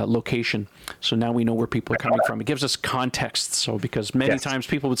the location. So now we know where people are coming from. It gives us context. So because many times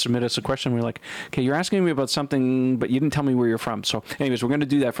people would submit us a question, we're like, okay, you're asking me about something, but you didn't tell me where you're from. So anyways, we're going to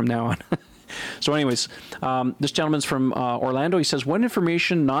do that from now on. So anyways, this gentleman's from Orlando. He says, what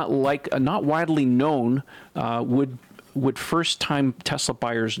information not widely known would first-time Tesla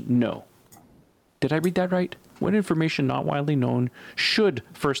buyers know? Did I read that right? What information not widely known should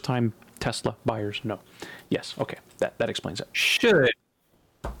first-time Tesla buyers know? Yes. Okay. That explains it. Should.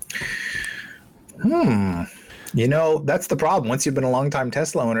 That's the problem. Once you've been a long-time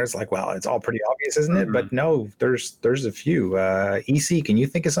Tesla owner, it's like, well, it's all pretty obvious, isn't it? But no, there's a few. EC, can you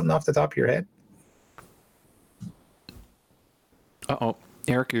think of something off the top of your head? Uh-oh.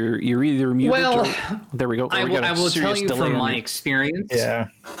 Eric, you're either muted or... There we go. I will tell you from my experience. Yeah,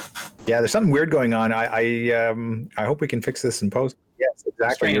 there's something weird going on. I hope we can fix this in post. Yes,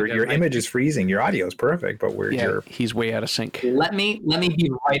 exactly. Your image is freezing. Your audio is perfect, but he's way out of sync. Let me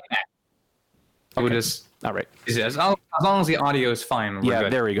be right back. Okay. We'll just... All right. As long as the audio is fine. We're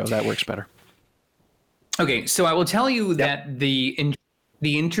good. There we go. That works better. Okay, so I will tell you that the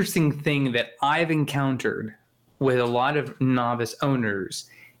interesting thing that I've encountered with a lot of novice owners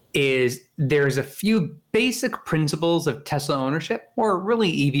is there's a few basic principles of Tesla ownership, or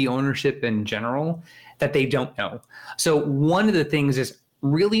really EV ownership in general, that they don't know. So one of the things is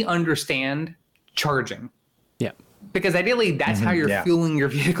really understand charging. Yeah. Because ideally, that's how you're fueling your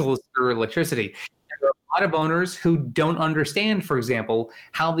vehicles through electricity. There are a lot of owners who don't understand, for example,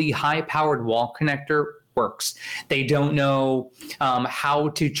 how the high-powered wall connector works. They don't know how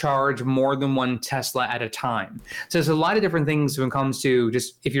to charge more than one Tesla at a time. So there's a lot of different things when it comes to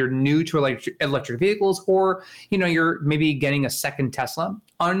just if you're new to electric vehicles, or you're maybe getting a second Tesla,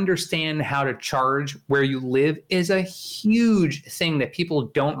 understand how to charge where you live is a huge thing that people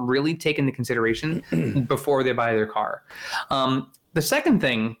don't really take into consideration before they buy their car. The second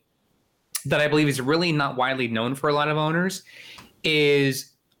thing that I believe is really not widely known for a lot of owners is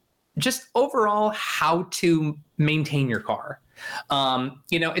just overall how to maintain your car.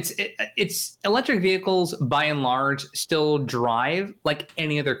 It's electric vehicles by and large still drive like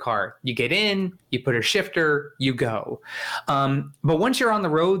any other car. You get in, you put a shifter, you go. But once you're on the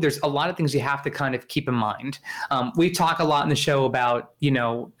road, there's a lot of things you have to kind of keep in mind. We talk a lot in the show about,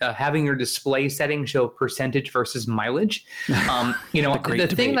 having your display setting show percentage versus mileage.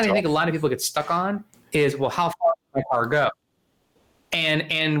 The thing that I think a lot of people get stuck on is, well, how far does my car go?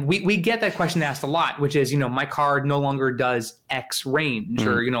 And we get that question asked a lot, which is, my car no longer does X range,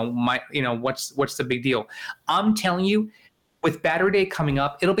 or, what's the big deal? I'm telling you, with Battery Day coming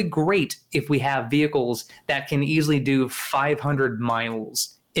up, it'll be great if we have vehicles that can easily do 500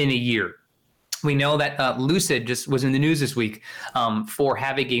 miles in a year. We know that Lucid just was in the news this week for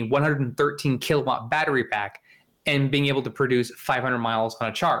having a 113 kilowatt battery pack and being able to produce 500 miles on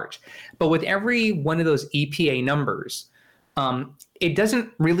a charge. But with every one of those EPA numbers, it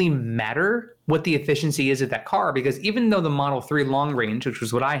doesn't really matter what the efficiency is of that car, because even though the Model 3 long range, which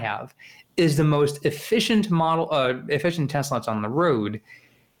was what I have, is the most efficient Tesla that's on the road,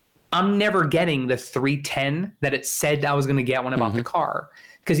 I'm never getting the 310 that it said I was going to get when I bought the car.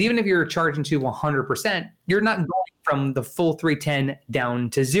 Because even if you're charging to 100%, you're not going from the full 310 down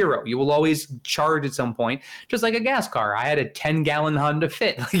to zero. You will always charge at some point, just like a gas car. I had a 10-gallon Honda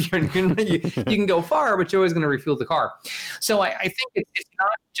Fit. You can go far, but you're always going to refuel the car. So I think it's not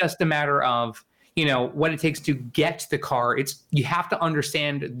just a matter of what it takes to get the car. It's, you have to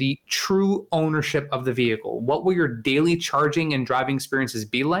understand the true ownership of the vehicle. What will your daily charging and driving experiences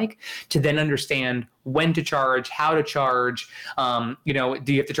be like, to then understand when to charge, how to charge, do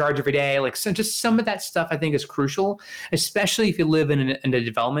you have to charge every day? Just some of that stuff I think is crucial, especially if you live in a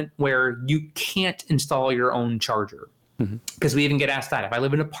development where you can't install your own charger. Because we even get asked that. If I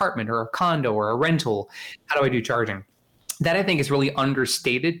live in an apartment or a condo or a rental, how do I do charging? That I think is really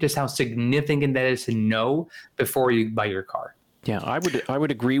understated, just how significant that is to know before you buy your car. Yeah, I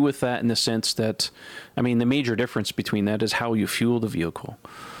would agree with that in the sense that, the major difference between that is how you fuel the vehicle.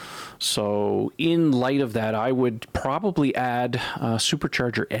 So in light of that, I would probably add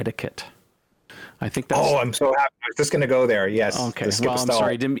supercharger etiquette. I think that's... Oh, I'm so happy. I was just going to go there. Yes. Okay. Well, I'm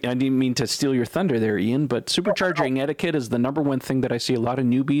sorry. I didn't mean to steal your thunder there, Ian, but supercharging etiquette is the number one thing that I see a lot of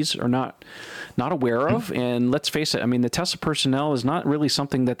newbies are not aware of. And let's face it, the Tesla personnel is not really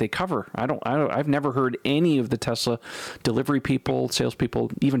something that they cover. I've never heard any of the Tesla delivery people,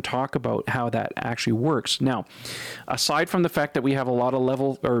 salespeople even talk about how that actually works. Now, aside from the fact that we have a lot of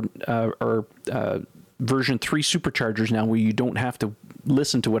level or version 3 superchargers now, where you don't have to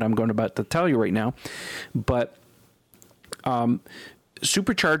listen to what I'm about to tell you right now, but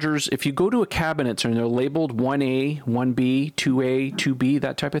superchargers, if you go to a cabinet and they're labeled 1A, 1B, 2A, 2B,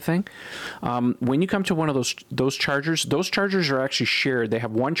 that type of thing, when you come to one of those chargers are actually shared. They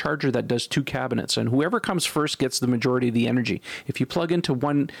have one charger that does 2 cabinets, and whoever comes first gets the majority of the energy. If you plug into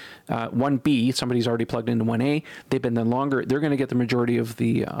 1B, somebody's already plugged into 1A, they've been there longer, they're going to get the majority of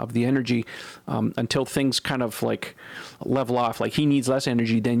the energy until things kind of level off. Like he needs less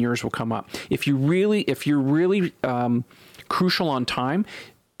energy, then yours will come up. If you're really crucial on time,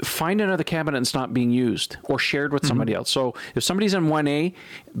 find another cabinet that's not being used or shared with somebody else. So if somebody's in 1A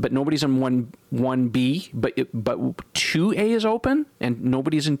but nobody's in 1B, but 2A is open and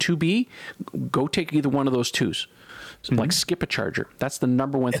nobody's in 2B, go take either one of those twos. So skip a charger. That's the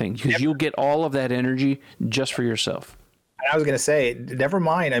number one thing, because you'll get all of that energy just for yourself. I was going to say, never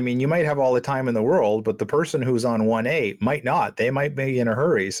mind. You might have all the time in the world, but the person who's on 1A might not. They might be in a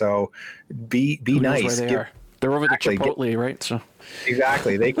hurry. So be nice. They're over the Chipotle, right? So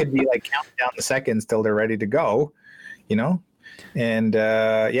exactly, they could be counting down the seconds till they're ready to go, And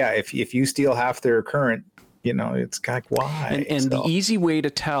if you steal half their current, it's why. And the easy way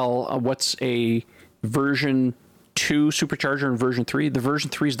to tell what's a version 2 supercharger and version 3, the version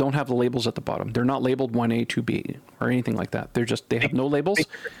 3s don't have the labels at the bottom. They're not labeled 1A, 2B, or anything like that. They have no labels.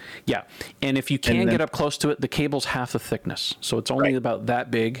 Yeah, and if you can get up close to it, the cable's half the thickness, so it's only about that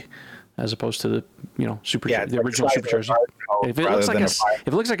big, as opposed to the the original supercharger. If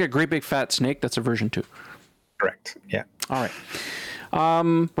it looks like a great big fat snake, that's a version 2. Correct. Yeah. All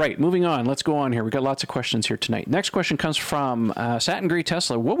right. Right. Moving on. Let's go on here. We've got lots of questions here tonight. Next question comes from Satin Gray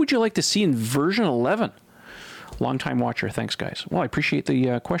Tesla. What would you like to see in version 11? Longtime watcher. Thanks, guys. Well, I appreciate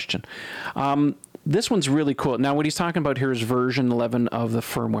the question. This one's really cool. Now, what he's talking about here is version 11 of the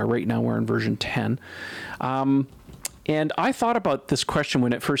firmware. Right now, we're in version 10. And I thought about this question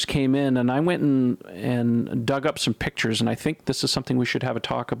when it first came in, and I went and dug up some pictures, and I think this is something we should have a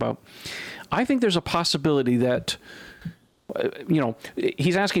talk about. I think there's a possibility that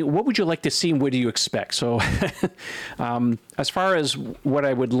he's asking, what would you like to see and what do you expect? So as far as what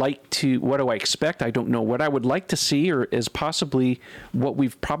do I expect? I don't know. What I would like to see is possibly what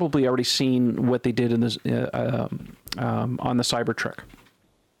we've probably already seen, what they did in this on the Cybertruck.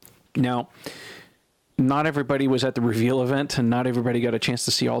 Now, not everybody was at the reveal event and not everybody got a chance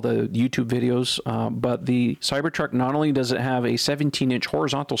to see all the YouTube videos, but the Cybertruck, not only does it have a 17-inch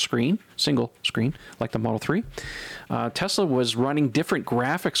horizontal screen, single screen, like the Model 3, Tesla was running different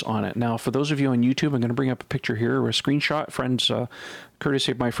graphics on it. Now, for those of you on YouTube, I'm going to bring up a picture here, or a screenshot. Friends,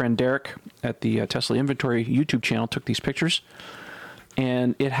 courtesy of my friend Derek at the Tesla Inventory YouTube channel, took these pictures.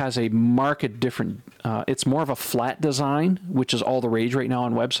 And it has a marked different, it's more of a flat design, which is all the rage right now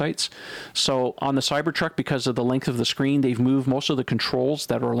on websites. So on the Cybertruck, because of the length of the screen, they've moved most of the controls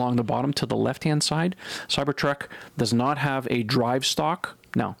that are along the bottom to the left-hand side. Cybertruck does not have a drive stalk.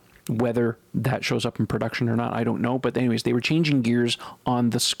 Now, whether that shows up in production or not, I don't know. But anyways, they were changing gears on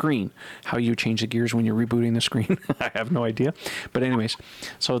the screen. How you change the gears when you're rebooting the screen, I have no idea. But anyways,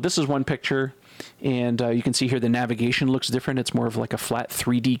 so this is one picture. And you can see here the navigation looks different. It's more of like a flat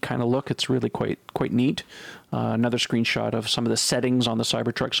 3D kind of look. It's really quite neat. Another screenshot of some of the settings on the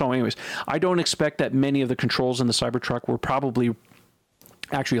Cybertruck. So anyways, I don't expect that many of the controls in the Cybertruck were probably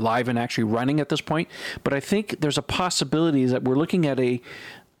actually live and actually running at this point. But I think there's a possibility that we're looking at a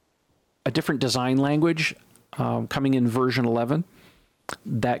different design language coming in version 11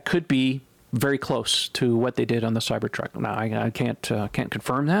 that could be very close to what they did on the Cybertruck. Now, I can't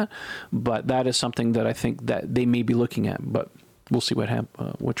confirm that, but that is something that I think that they may be looking at. But we'll see what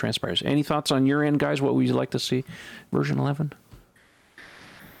transpires. Any thoughts on your end, guys? What would you like to see, version 11?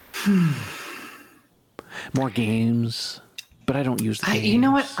 More games, but I don't use the games. You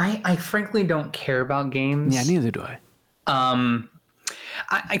know what? I frankly don't care about games. Yeah, neither do I.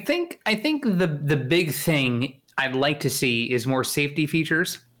 I think the big thing I'd like to see is more safety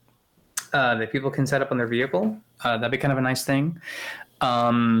features that people can set up on their vehicle. That'd be kind of a nice thing.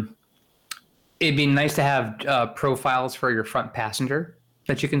 It'd be nice to have profiles for your front passenger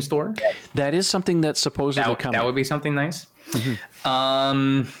that you can store. That is something that's supposedly coming. That would be something nice.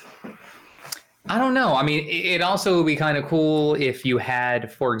 Mm-hmm. I don't know. I mean, it also would be kind of cool if you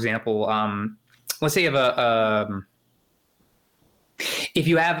had, for example, let's say you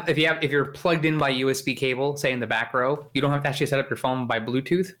have if you're plugged in by USB cable, say in the back row, you don't have to actually set up your phone by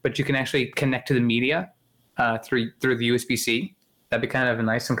Bluetooth, but you can actually connect to the media through the USB-C. That'd be kind of a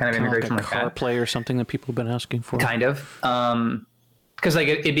nice some kind of integration like that. CarPlay or something that people have been asking for. Kind of, because like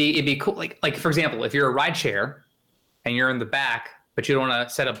it'd be cool. Like for example, if you're a rideshare and you're in the back, but you don't want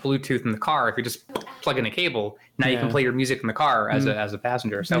to set up Bluetooth in the car, if you just plug in a cable, now you can play your music in the car as a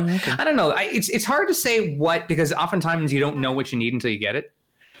passenger. So I don't know. It's hard to say what, because oftentimes you don't know what you need until you get it.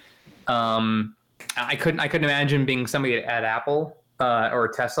 I couldn't imagine being somebody at Apple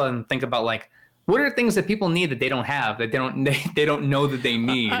or Tesla and think about like, what are things that people need that they don't have, that they don't know that they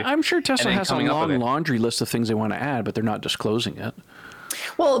need? I'm sure Tesla has a long laundry list of things they want to add, but they're not disclosing it.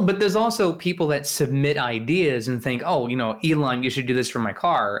 Well, but there's also people that submit ideas and think, oh, Elon, you should do this for my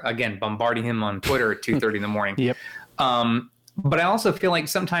car. Again, bombarding him on Twitter at 2:30 in the morning. Yep. But I also feel like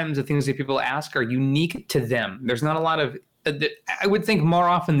sometimes the things that people ask are unique to them. There's not a lot of, I would think more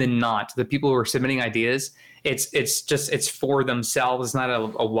often than not, the people who are submitting ideas, it's for themselves. It's not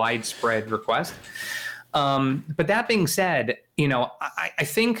a widespread request. But that being said, I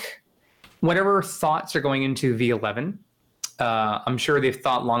think whatever thoughts are going into V11, I'm sure they've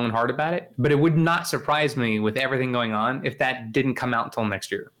thought long and hard about it, but it would not surprise me with everything going on if that didn't come out until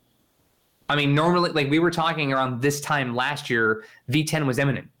next year. I mean, normally, like we were talking around this time last year, V10 was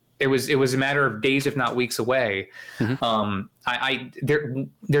imminent. It was a matter of days, if not weeks away. Mm-hmm.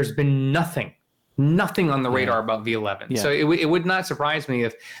 There's been nothing on the radar about V11. Yeah. So it would not surprise me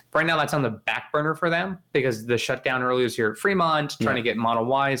if right now that's on the back burner for them, because the shutdown earlier this year at Fremont, trying to get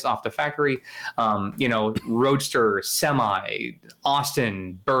Model Ys off the factory, Roadster, Semi,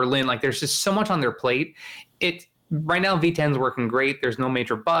 Austin, Berlin, like there's just so much on their plate. Right now, V10's working great. There's no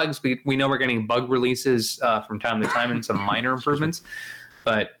major bugs. We know we're getting bug releases from time to time and some minor improvements.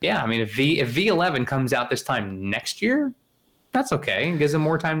 But yeah, I mean, if V11 comes out this time next year, that's okay. It gives them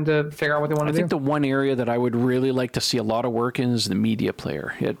more time to figure out what they want to do. I think the one area that I would really like to see a lot of work in is the media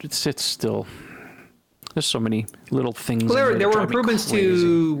player. It's still, there's so many little things. Well, there were improvements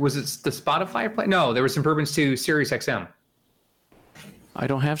to, was it the Spotify play? No, there was improvements to SiriusXM.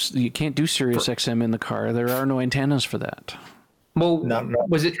 You can't do SiriusXM in the car. There are no antennas for that. Well,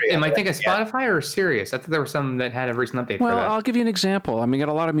 was it, am I thinking Spotify or Sirius? I thought there were some that had a recent update for that. Well, I'll give you an example. I got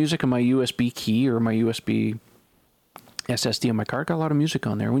a lot of music in my USB key or my USB SSD on my car. Got a lot of music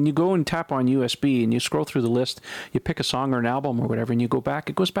on there. When you go and tap on USB and you scroll through the list, you pick a song or an album or whatever, and you go back,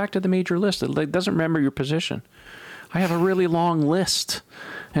 it goes back to the major list. It doesn't remember your position. I have a really long list,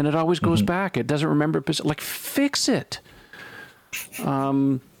 and it always goes back. It doesn't remember. Like, fix it.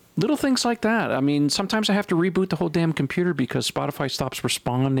 Little things like that. I mean, sometimes I have to reboot the whole damn computer because Spotify stops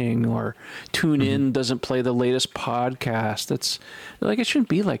responding, or TuneIn doesn't play the latest podcast. It's like, it shouldn't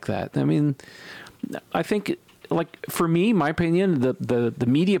be like that. I mean, I think, like, for me, my opinion, the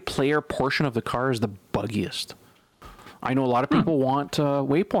media player portion of the car is the buggiest. I know a lot of people want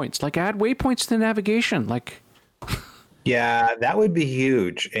waypoints. Like, add waypoints to navigation. Like, yeah, that would be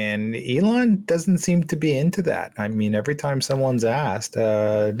huge. And Elon doesn't seem to be into that. I mean, every time someone's asked,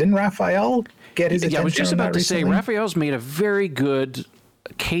 didn't Raphael get his attention? Yeah, I was just about to say, recently? Raphael's made a very good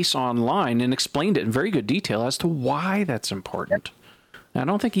case online and explained it in very good detail as to why that's important. I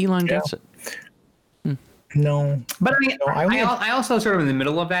don't think Elon gets it. No, But I mean, No, I also sort of in the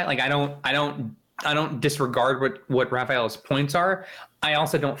middle of that. Like, I don't disregard what Raphael's points are. I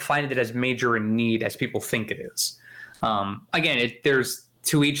also don't find it as major a need as people think it is. Again, there's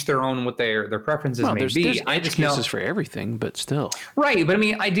to each their own what their preferences may there's be. There's I edge just know, cases for everything, but still. right? But I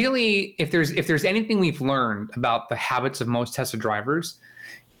mean, ideally, if there's anything we've learned about the habits of most Tesla drivers,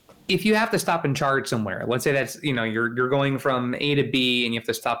 if you have to stop and charge somewhere, let's say that's, you're going from A to B and you have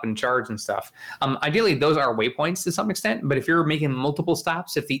to stop and charge and stuff. Ideally, those are waypoints to some extent. But if you're making multiple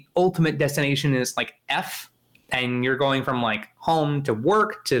stops, if the ultimate destination is like F, and you're going from like home to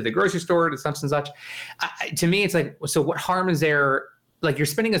work to the grocery store to such and such, to me, it's like, so what harm is there? Like, you're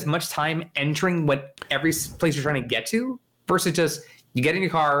spending as much time entering what every place you're trying to get to versus just you get in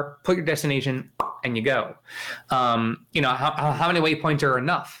your car, put your destination, and you go. How many waypoints are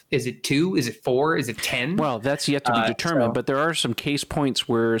enough? Is it 2? Is it 4? Is it 10? Well, that's yet to be determined, but there are some case points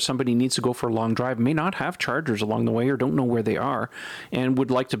where somebody needs to go for a long drive, may not have chargers along the way or don't know where they are, and would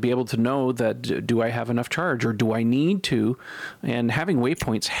like to be able to know that, do I have enough charge or do I need to? And having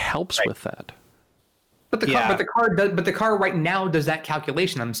waypoints helps with that. But the car right now does that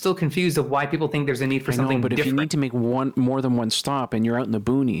calculation. I'm still confused of why people think there's a need for something but different. if you need to make more than one stop and you're out in the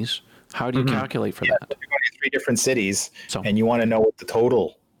boonies, how do you calculate for that? If you're going to 3 different cities So- and you want to know what the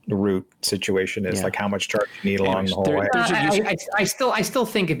total route situation is, like how much charge you need along the whole way. I still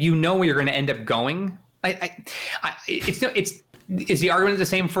think if you know where you're going to end up going, is the argument the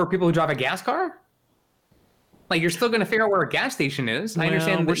same for people who drive a gas car? Like, you're still going to figure out where a gas station is. I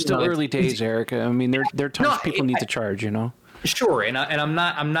understand we're still early days, Eric. I mean, there are times people need to charge, Sure, and I'm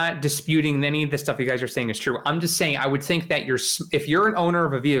not disputing any of the stuff you guys are saying is true. I'm just saying I would think that if you're an owner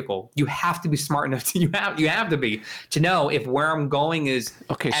of a vehicle, you have to be smart enough to you have to be to know if where I'm going is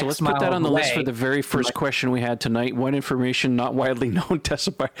okay. So X let's put that on the miles list for away. the very first question we had tonight. One information not widely known: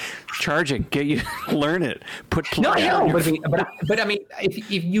 Tesla by charging. Get you learn it. Put No, plug I on know, your- but I mean,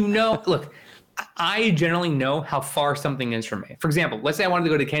 if you know, look, I generally know how far something is from me. For example, let's say I wanted to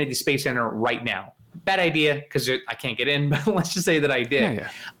go to Kennedy Space Center right now. Bad idea because I can't get in, but let's just say that I did. Yeah.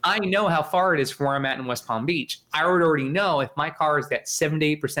 I know how far it is from where I'm at in West Palm Beach. I would already know if my car is at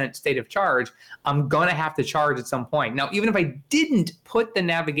 78% state of charge, I'm going to have to charge at some point. Now, even if I didn't put the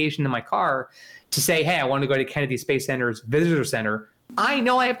navigation in my car to say, hey, I want to go to Kennedy Space Center's visitor center, I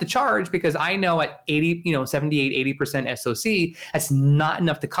know I have to charge because I know at 78, 80% SOC, that's not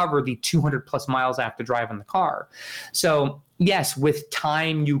enough to cover the 200 plus miles I have to drive in the car. So yes, with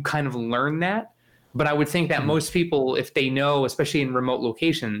time, you kind of learn that. But I would think that most people, if they know, especially in remote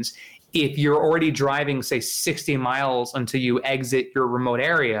locations, if you're already driving, say, 60 miles until you exit your remote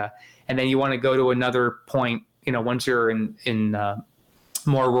area, and then you want to go to another point, once you're in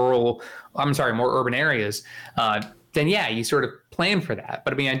more urban areas, then yeah, you sort of plan for that.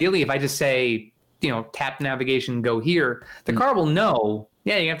 But I mean, ideally, if I just say, tap navigation, go here, the car will know,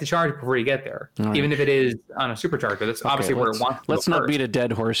 yeah, you have to charge before you get there, even if it is on a supercharger. That's obviously where it wants to Let's go not first. beat a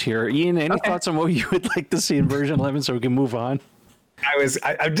dead horse here. Ian, any thoughts on what you would like to see in version 11 so we can move on?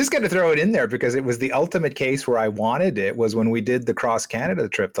 I'm just going to throw it in there because it was the ultimate case where I wanted it was when we did the cross Canada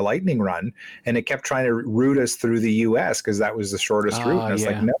trip, the lightning run, and it kept trying to route us through the US because that was the shortest route. And I was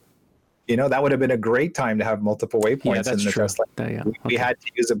like, no, that would have been a great time to have multiple waypoints in the Tesla. We had to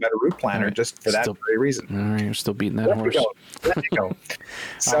use a better route planner just for that very reason. All right, you're still beating that horse. Let me go.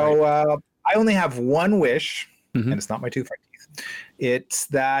 So I only have one wish, and it's not my two front teeth. It's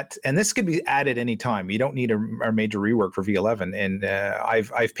that, and this could be added anytime. You don't need a major rework for V11. And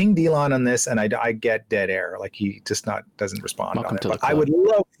I've pinged Elon on this, and I get dead air. Like he just doesn't respond on it. But I would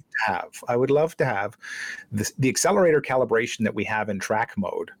love to have the accelerator calibration that we have in track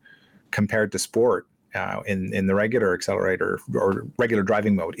mode compared to sport in the regular accelerator or regular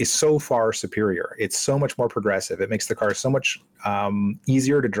driving mode is so far superior. It's so much more progressive. It makes the car so much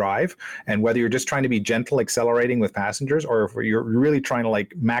easier to drive. And whether you're just trying to be gentle accelerating with passengers, or if you're really trying to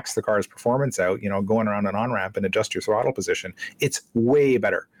like max the car's performance out, you know, going around an on-ramp and adjust your throttle position, it's way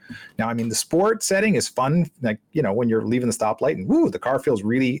better. Now, I mean, the sport setting is fun, like, you know, when you're leaving the stoplight and woo, the car feels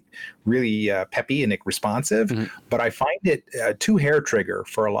really, really peppy and responsive. Mm-hmm. But I find it too hair trigger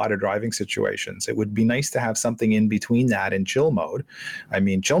for a lot of driving situations. It would be nice to have something in between that and chill mode. I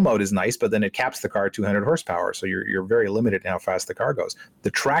mean, chill mode is nice, but then it caps the car at 200 horsepower. So you're very limited in how fast the car goes.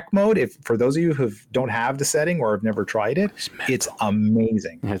 The track mode, if for those of you who don't have the setting or have never tried it, it's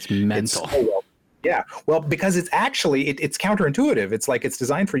amazing. It's mental. It's so well. Yeah, well, because it's actually, it's counterintuitive. It's like it's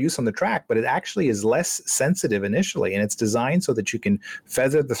designed for use on the track, but it actually is less sensitive initially. And it's designed so that you can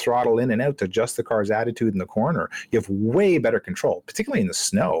feather the throttle in and out to adjust the car's attitude in the corner. You have way better control, particularly in the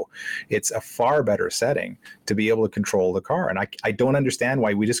snow. It's a far better setting to be able to control the car. And I don't understand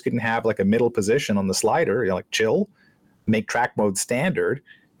why we just couldn't have like a middle position on the slider, you know, like chill, make track mode standard,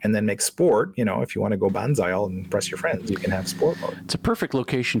 and then make sport, you know, if you want to go banzai and impress your friends, you can have sport mode. It's a perfect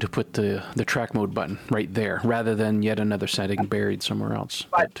location to put the track mode button right there, rather than yet another setting buried somewhere else.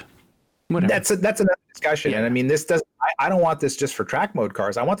 But whatever. That's another discussion. Yeah. And I mean, this doesn't, I don't want this just for track mode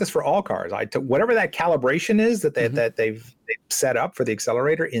cars. I want this for all cars. Whatever that calibration is that they've set up for the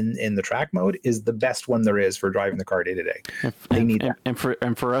accelerator in the track mode is the best one there is for driving the car day to day. They need that.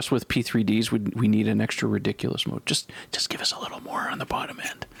 And for us with P3Ds, we need an extra ridiculous mode. Just give us a little more on the bottom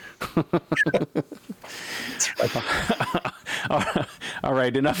end. All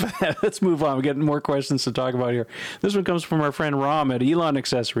right, enough of that. Let's move on. We're getting more questions to talk about here. This one comes from our friend Ram at Elon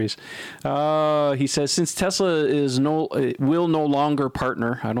Accessories. He says, since Tesla will no longer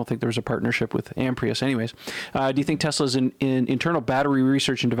partner, I don't think there's a partnership with Amprius anyways, do you think Tesla's in internal battery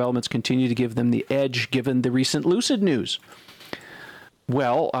research and developments continue to give them the edge given the recent Lucid news?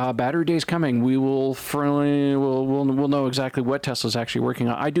 Well, Battery Day is coming. We will we'll know exactly what Tesla's actually working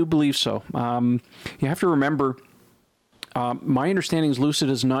on. I do believe so. You have to remember, my understanding is Lucid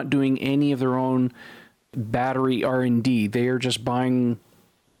is not doing any of their own battery R&D. They are just buying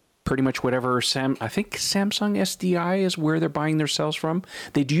pretty much whatever I think Samsung SDI is where they're buying their cells from.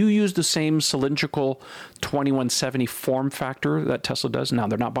 They do use the same cylindrical 2170 form factor that Tesla does. Now,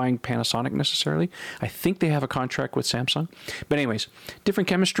 they're not buying Panasonic necessarily. I think they have a contract with Samsung. But anyways, different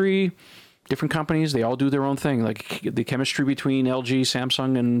chemistry, different companies, they all do their own thing. Like the chemistry between LG,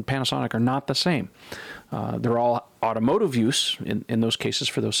 Samsung, and Panasonic are not the same. They're all automotive use in those cases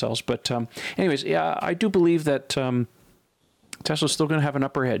for those cells. But anyways, yeah, I do believe that Tesla's still going to have an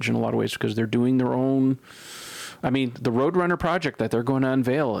upper edge in a lot of ways because they're doing their own. I mean, the Roadrunner project that they're going to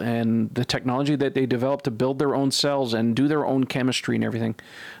unveil and the technology that they developed to build their own cells and do their own chemistry and everything,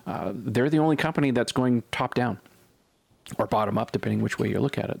 they're the only company that's going top down or bottom up, depending which way you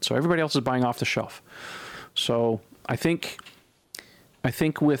look at it. So everybody else is buying off the shelf. So I think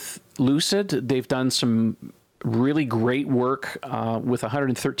with Lucid, they've done some really great work with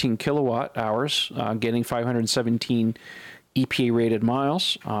 113 kilowatt hours, getting 517 EPA rated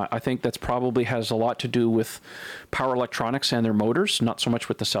miles. I think that's probably has a lot to do with power electronics and their motors, not so much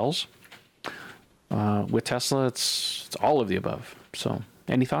with the cells. With Tesla, it's all of the above. So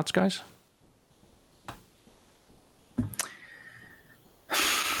any thoughts, guys?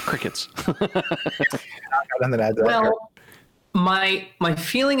 Crickets. Well, my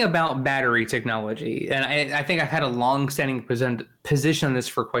feeling about battery technology, and I think I've had a long-standing position on this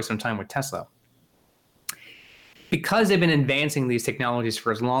for quite some time with Tesla. Because they've been advancing these technologies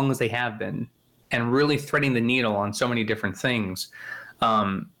for as long as they have been and really threading the needle on so many different things.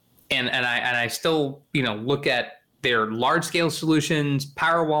 And I still, look at their large scale solutions,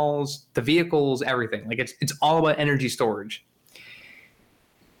 power walls, the vehicles, everything. Like it's all about energy storage.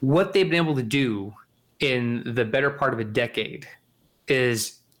 What they've been able to do in the better part of a decade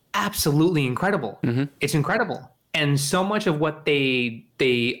is absolutely incredible. Mm-hmm. It's incredible. And so much of what they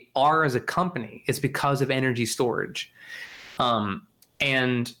are as a company is because of energy storage. And,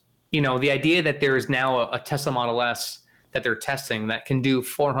 the idea that there is now a Tesla Model S that they're testing that can do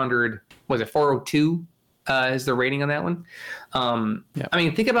 402 is the rating on that one. Yep. I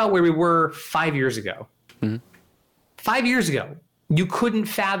mean, think about where we were 5 years ago. Mm-hmm. 5 years ago, you couldn't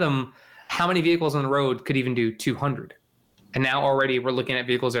fathom how many vehicles on the road could even do 200. And now already we're looking at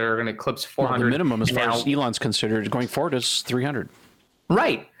vehicles that are going to eclipse 400. Well, the minimum, as far as Elon's considered, going forward is 300.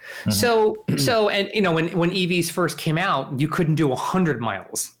 Right. Mm-hmm. So, and when EVs first came out, you couldn't do 100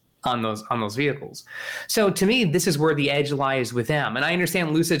 miles on those vehicles. So to me, this is where the edge lies with them. And I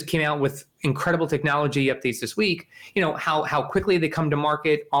understand Lucid came out with incredible technology updates this week. You know, how quickly they come to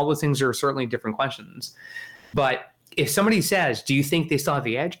market, all those things are certainly different questions. But if somebody says, do you think they still have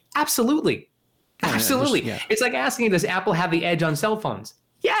the edge? Absolutely. Absolutely. Yeah. It's like asking, does Apple have the edge on cell phones?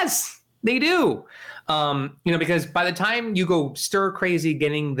 Yes, they do. Because by the time you go stir crazy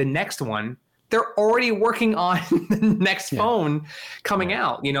getting the next one, they're already working on the next phone coming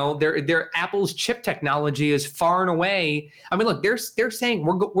out. You know, their Apple's chip technology is far and away. I mean, look, they're saying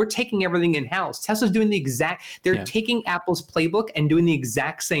we're taking everything in house. Tesla's doing the exact. They're taking Apple's playbook and doing the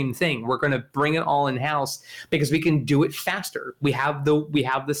exact same thing. We're going to bring it all in house because we can do it faster. We have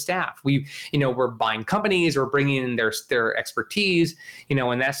the staff. We're buying companies. We're bringing in their expertise.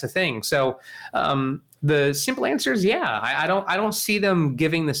 And that's the thing. So. The simple answer is I don't see them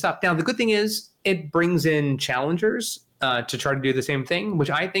giving this up. Now, the good thing is it brings in challengers to try to do the same thing,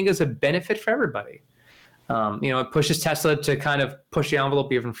 which I think is a benefit for everybody. It pushes Tesla to kind of push the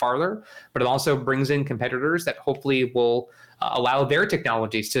envelope even farther, but it also brings in competitors that hopefully will allow their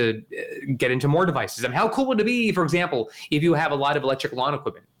technologies to get into more devices. I mean, how cool would it be, for example, if you have a lot of electric lawn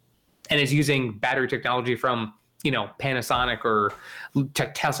equipment and it's using battery technology from Panasonic or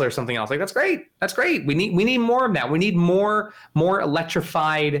Tesla or something else? Like, that's great. That's great. We need more of that. We need more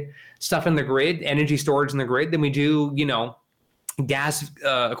electrified stuff in the grid, energy storage in the grid than we do, gas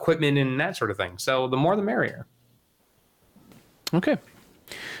equipment and that sort of thing. So the more the merrier. Okay.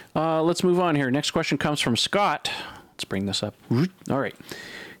 Let's move on here. Next question comes from Scott. Let's bring this up. All right.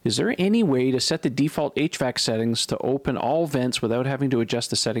 Is there any way to set the default HVAC settings to open all vents without having to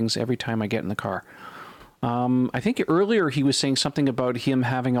adjust the settings every time I get in the car? I think earlier he was saying something about him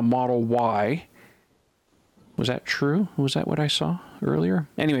having a Model Y. Was that true? Was that what I saw earlier?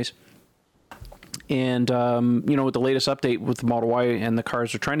 Anyways. And, with the latest update with the Model Y and the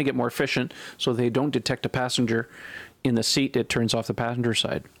cars, are trying to get more efficient so they don't detect a passenger in the seat. It turns off the passenger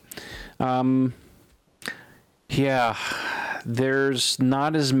side. There's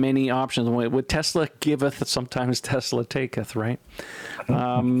not as many options. What Tesla giveth, sometimes Tesla taketh, right?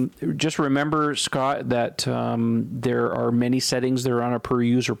 Just remember, Scott, that there are many settings that are on a per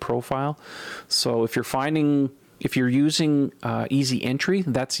user profile. So if you're using easy entry,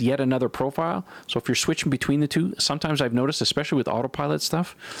 that's yet another profile. So if you're switching between the two, sometimes I've noticed, especially with autopilot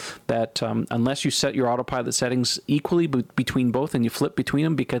stuff, that unless you set your autopilot settings equally between both and you flip between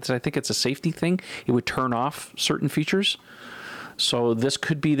them, because I think it's a safety thing, it would turn off certain features. So this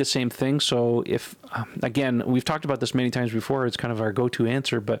could be the same thing. So if, again, we've talked about this many times before, it's kind of our go-to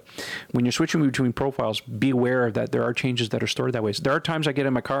answer, but when you're switching between profiles, be aware that there are changes that are stored that way. So there are times I get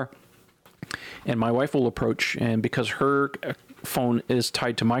in my car and my wife will approach, and because her phone is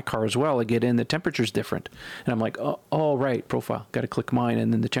tied to my car as well, I get in, the temperature's different. And I'm like, oh right, profile, got to click mine,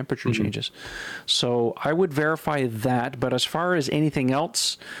 and then the temperature changes. So I would verify that, but as far as anything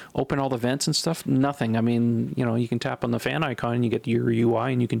else, open all the vents and stuff, nothing. I mean, you can tap on the fan icon and you get your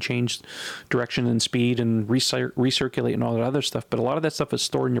UI and you can change direction and speed and recirculate and all that other stuff, but a lot of that stuff is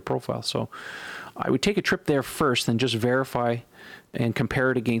stored in your profile. So I would take a trip there first and just verify and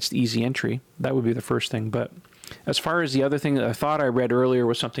compare it against easy entry. That would be the first thing. But as far as the other thing that I thought I read earlier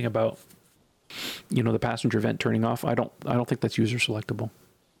was something about, the passenger vent turning off. I don't think that's user selectable.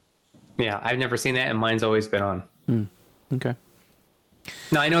 Yeah, I've never seen that, and mine's always been on. Okay.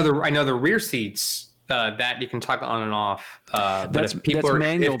 Now I know the rear seats that you can toggle on and off. That's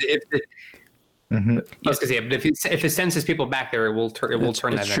manual. I was gonna say, but if it senses people back there, it will turn that.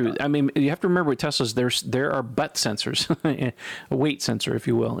 That's true. I mean, you have to remember with Teslas, there are butt sensors, a weight sensor, if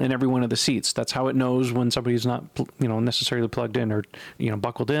you will, in every one of the seats. That's how it knows when somebody's not, necessarily plugged in or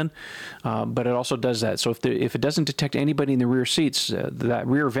buckled in. But it also does that. So if it doesn't detect anybody in the rear seats, that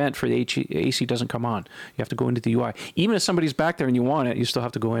rear vent for the AC doesn't come on. You have to go into the UI. Even if somebody's back there and you want it, you still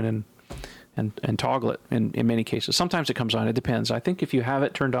have to go in and toggle it in many cases. Sometimes it comes on. It depends. I think if you have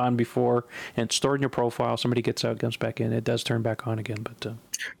it turned on before and it's stored in your profile, somebody gets out, comes back in, it does turn back on again. But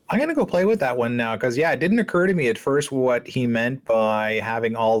I'm going to go play with that one now because, it didn't occur to me at first what he meant by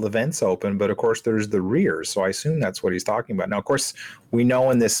having all the vents open. But, of course, there's the rear. So I assume that's what he's talking about. Now, of course, we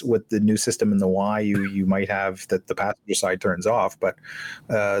know with the new system in the Y, you might have that the passenger side turns off. But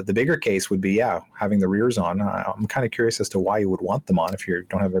the bigger case would be, having the rears on. I'm kind of curious as to why you would want them on if you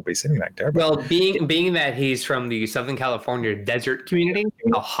don't have everybody sitting back there. But, well, being that he's from the Southern California desert community,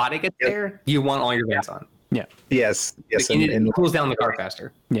 how hot it gets there, you want all your vents on. Yeah. Yes. And it cools down the car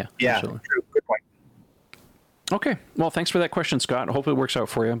faster. Yeah. True. Good point. Okay. Well, thanks for that question, Scott. Hopefully it works out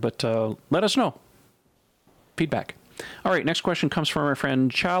for you, but let us know. Feedback. All right. Next question comes from our friend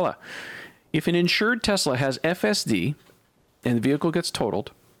Chala. If an insured Tesla has FSD and the vehicle gets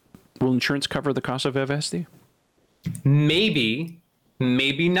totaled, Will insurance cover the cost of FSD? Maybe,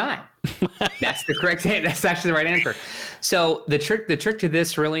 maybe not. That's the correct. That's actually the right answer. So the trick to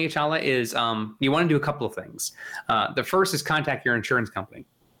this really, Chala, is you want to do a couple of things. The first is contact your insurance company,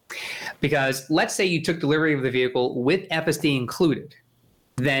 because let's say you took delivery of the vehicle with FSD included,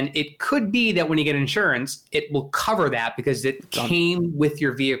 then it could be that when you get insurance, it will cover that because it came with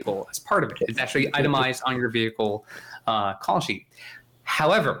your vehicle as part of it. It's actually itemized on your vehicle call sheet.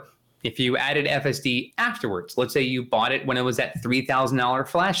 However, if you added FSD afterwards, let's say you bought it when it was at $3,000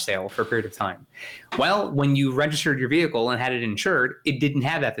 flash sale for a period of time. Well, when you registered your vehicle and had it insured, it didn't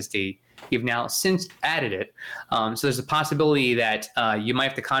have FSD. You've now since added it. So there's a possibility that you might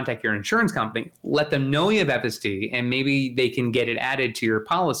have to contact your insurance company, let them know you have FSD, and maybe they can get it added to your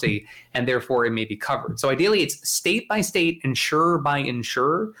policy, and therefore it may be covered. So ideally, it's state by state, insurer by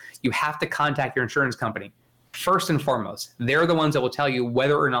insurer. You have to contact your insurance company. First and foremost, they're the ones that will tell you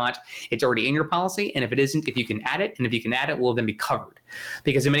whether or not it's already in your policy, and if it isn't, if you can add it, and if you can add it, will then be covered.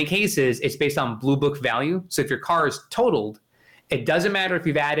 Because in many cases, it's based on Blue Book value. So if your car is totaled, it doesn't matter if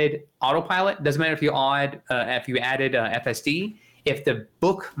you've added autopilot, it doesn't matter if you added FSD. If the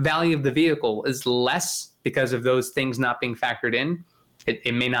book value of the vehicle is less because of those things not being factored in,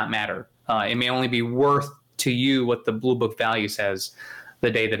 it may not matter. It may only be worth to you what the Blue Book value says the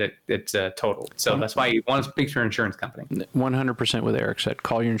day that it's totaled. So that's why you want to speak to your insurance company. 100% with Eric said.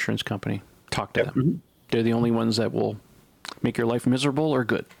 Call your insurance company. Talk to them. Mm-hmm. They're the only ones that will make your life miserable or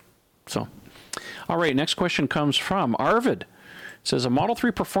good. So, all right, next question comes from Arvid. It says, a Model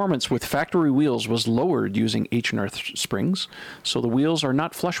 3 Performance with factory wheels was lowered using H&R springs, so the wheels are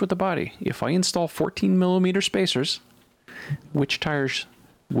not flush with the body. If I install 14mm spacers, which tires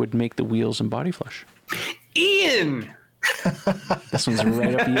would make the wheels and body flush? Ian! This one's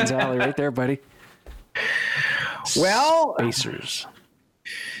right up Ian's alley right there, buddy. Well, spacers.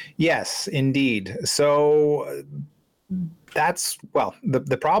 Yes, indeed. So that's, well,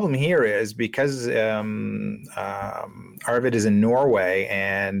 the problem here is because Arvid is in Norway,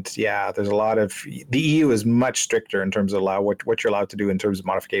 and yeah, there's a lot of, the EU is much stricter in terms of what you're allowed to do in terms of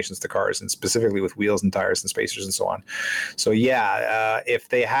modifications to cars, and specifically with wheels and tires and spacers and so on. So yeah, if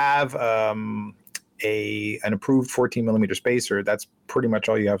they have an approved 14mm spacer, that's pretty much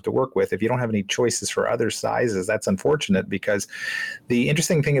all you have to work with. If you don't have any choices for other sizes, that's unfortunate, because the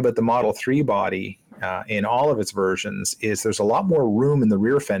interesting thing about the Model 3 body in all of its versions is there's a lot more room in the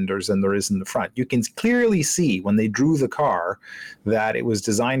rear fenders than there is in the front. You can clearly see when they drew the car that it was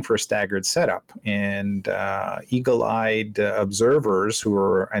designed for a staggered setup, and eagle-eyed observers who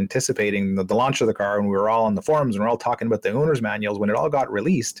were anticipating the launch of the car, and we were all on the forums and we're all talking about the owner's manuals, when it all got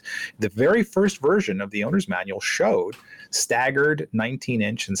released, the very first version of the owner's manual showed staggered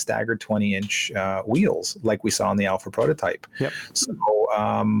 19-inch and staggered 20-inch wheels like we saw in the Alpha prototype. Yep.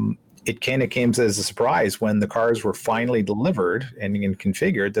 So it kind of came as a surprise when the cars were finally delivered and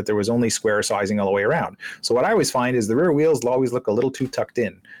configured that there was only square sizing all the way around. So what I always find is the rear wheels will always look a little too tucked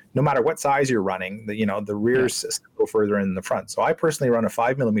in. No matter what size you're running, the rears go further in the front. So I personally run a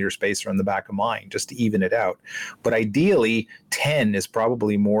 5mm spacer on the back of mine just to even it out. But ideally, 10 is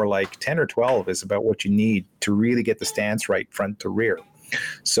probably more like 10 or 12 is about what you need to really get the stance right front to rear.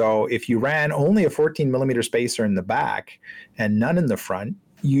 So if you ran only a 14mm spacer in the back and none in the front,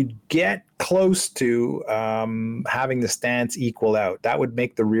 you'd get close to having the stance equal out. That would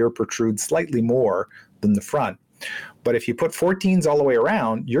make the rear protrude slightly more than the front. But if you put 14s all the way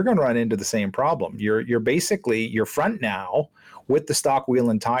around, you're going to run into the same problem. You're basically, your front now with the stock wheel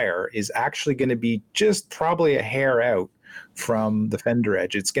and tire is actually going to be just probably a hair out from the fender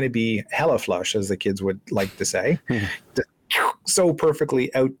edge. It's going to be hella flush, as the kids would like to say. So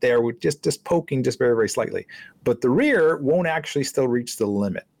perfectly out there with just poking just very, very slightly. But the rear won't actually still reach the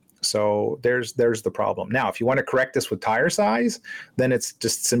limit. So there's the problem. Now, if you want to correct this with tire size, then it's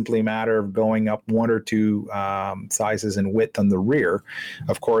just simply a matter of going up one or two sizes in width on the rear.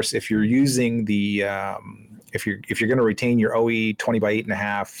 Of course, if you're using the if you're going to retain your OE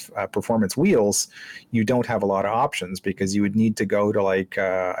 20x8.5 performance wheels, you don't have a lot of options, because you would need to go to like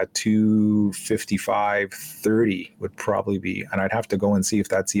a 255/30 would probably be, and I'd have to go and see if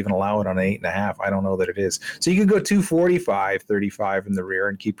that's even allowed on an 8.5. I don't know that it is. So you could go 245/35 in the rear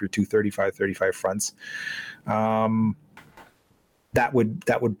and keep your 235/35 fronts. That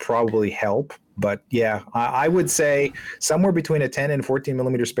would probably help. But yeah, I would say somewhere between a 10 and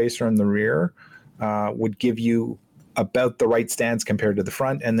 14mm spacer on the rear would give you about the right stance compared to the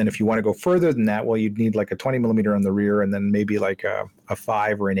front. And then if you want to go further than that, well, you'd need like a 20mm on the rear, and then maybe like a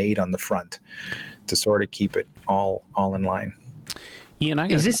 5 or an 8 on the front to sort of keep it all in line. Ian,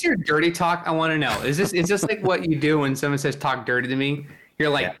 is this your dirty talk? I want to know. Is this like what you do when someone says talk dirty to me? You're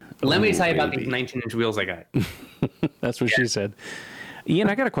like, let me tell you about baby. these 19-inch wheels I got. That's what she said. Ian,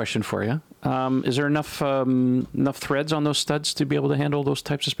 I got a question for you. Is there enough threads on those studs to be able to handle those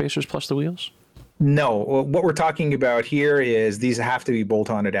types of spacers plus the wheels? No, what we're talking about here is these have to be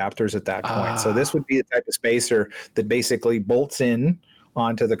bolt-on adapters at that point. So this would be the type of spacer that basically bolts in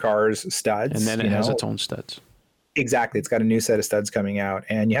onto the car's studs. And then it has its own studs. Exactly. It's got a new set of studs coming out.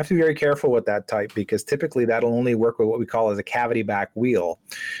 And you have to be very careful with that type because typically that'll only work with what we call as a cavity back wheel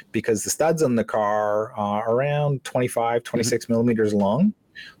because the studs on the car are around 25, 26 millimeters long.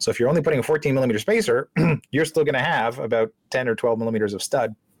 So if you're only putting a 14 millimeter spacer, you're still going to have about 10 or 12 millimeters of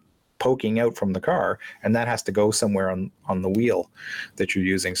stud poking out from the car, and that has to go somewhere on the wheel that you're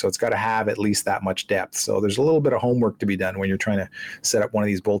using. So it's got to have at least that much depth. So there's a little bit of homework to be done when you're trying to set up one of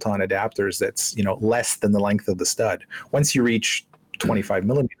these bolt-on adapters that's, you know, less than the length of the stud. Once you reach 25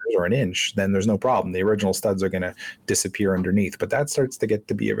 millimeters or an inch, then there's no problem. The original studs are going to disappear underneath, but that starts to get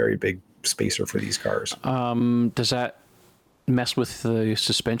to be a very big spacer for these cars. Does that mess with the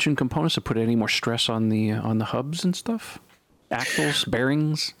suspension components to put any more stress on the hubs and stuff? Axles,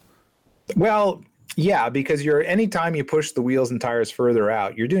 bearings? Well, yeah, because anytime you push the wheels and tires further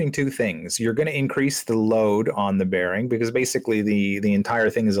out, you're doing two things. You're going to increase the load on the bearing because basically the entire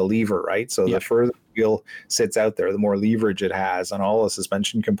thing is a lever, right? So the further the wheel sits out there, the more leverage it has on all the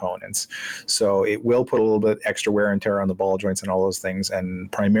suspension components. So it will put a little bit extra wear and tear on the ball joints and all those things, and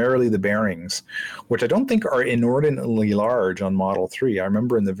primarily the bearings, which I don't think are inordinately large on Model 3. I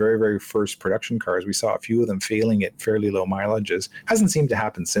remember in the very, very first production cars, we saw a few of them failing at fairly low mileages. Hasn't seemed to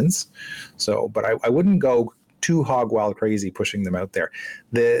happen since. So, but I wouldn't go too hog wild crazy pushing them out there.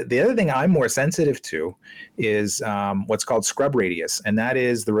 The other thing I'm more sensitive to is what's called scrub radius, and that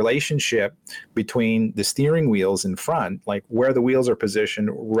is the relationship between the steering wheels in front, like where the wheels are positioned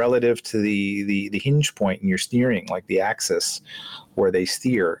relative to the hinge point in your steering, like the axis where they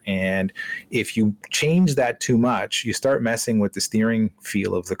steer. And if you change that too much, you start messing with the steering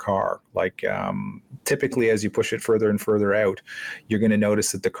feel of the car. Like typically as you push it further and further out, you're going to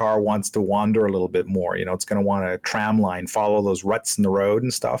notice that the car wants to wander a little bit more. You know, it's going to want to tram line, follow those ruts in the road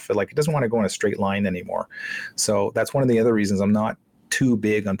and stuff. Like it doesn't want to go in a straight line anymore. So that's one of the other reasons I'm not too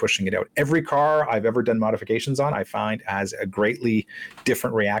big on pushing it out. Every car I've ever done modifications on, I find has a greatly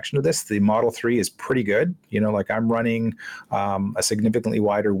different reaction to this. The Model 3 is pretty good. You know, like I'm running a significantly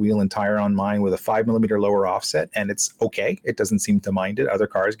wider wheel and tire on mine with a 5 millimeter lower offset, and it's okay. It doesn't seem to mind it. Other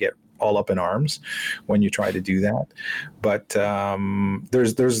cars get all up in arms when you try to do that. But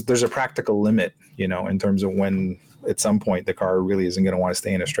there's a practical limit, you know, in terms of when at some point the car really isn't going to want to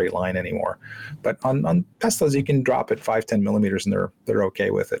stay in a straight line anymore. But on Teslas, you can drop it 5-10 millimeters and they're okay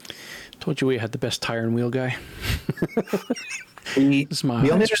with it. Told you we had the best tire and wheel guy. My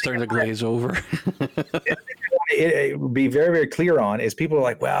eyes are starting to glaze over. It would be very, very clear on is people are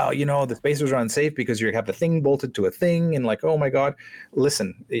like, well, you know, the spacers are unsafe because you have the thing bolted to a thing and like, oh my God.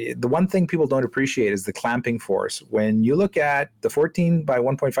 Listen, the one thing people don't appreciate is the clamping force. When you look at the 14 by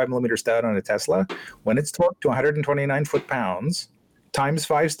 1.5 millimeter stud on a Tesla, when it's torqued to 129 foot-pounds times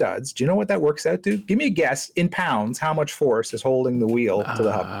 5 studs, do you know what that works out to? Give me a guess in pounds how much force is holding the wheel to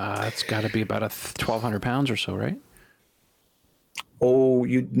the hub. It's got to be about 1,200 pounds or so, right? Oh,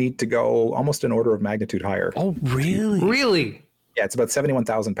 you need to go almost an order of magnitude higher. Oh, really? Really? Yeah, it's about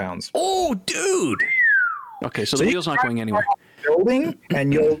 71,000 pounds. Oh, dude. Okay, so the wheel's not going anywhere. Building,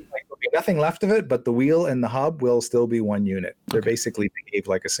 and there'll be nothing left of it, but the wheel and the hub will still be one unit. They're basically behaved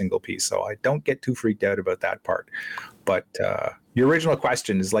like a single piece. So I don't get too freaked out about that part. But your original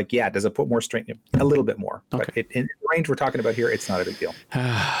question is like, yeah, does it put more strength? A little bit more. Okay. But in the range we're talking about here, it's not a big deal.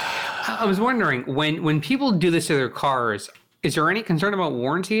 I was wondering, when people do this to their cars, is there any concern about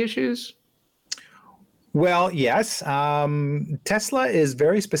warranty issues? Well, yes. Tesla is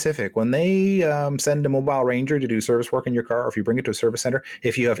very specific. When they send a mobile ranger to do service work in your car, or if you bring it to a service center,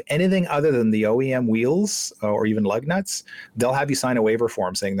 if you have anything other than the OEM wheels or even lug nuts, they'll have you sign a waiver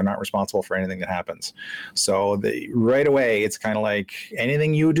form saying they're not responsible for anything that happens. So right away, it's kind of like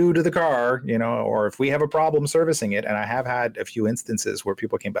anything you do to the car, you know, or if we have a problem servicing it, and I have had a few instances where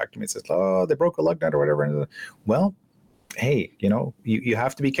people came back to me and said, oh, they broke a lug nut or whatever. Well, hey, you know, you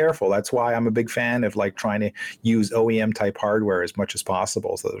have to be careful. That's why I'm a big fan of like trying to use OEM type hardware as much as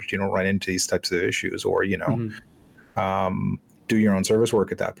possible so that you don't run into these types of issues, or, you know, do your own service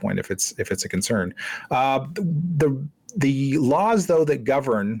work at that point if it's a concern. The laws, though, that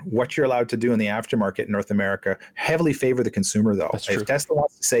govern what you're allowed to do in the aftermarket in North America heavily favor the consumer, though. If Tesla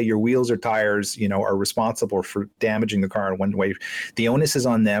wants to say your wheels or tires, you know, are responsible for damaging the car in one way, the onus is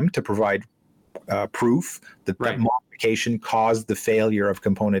on them to provide proof that Right. that modification caused the failure of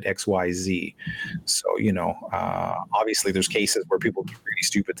component XYZ. So, obviously there's cases where people do really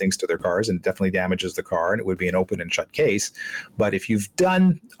stupid things to their cars and it definitely damages the car, and it would be an open and shut case. But if you've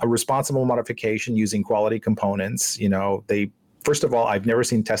done a responsible modification using quality components, first of all, I've never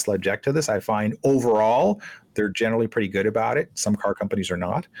seen Tesla object to this. I find overall they're generally pretty good about it. Some car companies are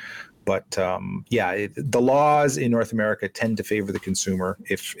not. But the laws in North America tend to favor the consumer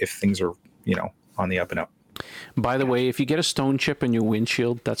if things are, on the up and up. By the way, if you get a stone chip in your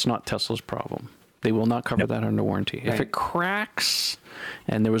windshield, that's not Tesla's problem. They will not cover that under warranty. If it cracks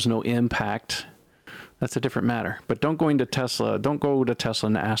and there was no impact, that's a different matter. But don't go to Tesla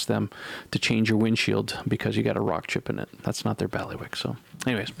and ask them to change your windshield because you got a rock chip in it. That's not their bailiwick. So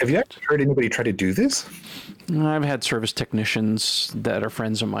anyways. Have you ever heard anybody try to do this? I've had service technicians that are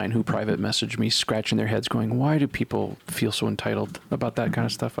friends of mine who private message me scratching their heads going, why do people feel so entitled about that kind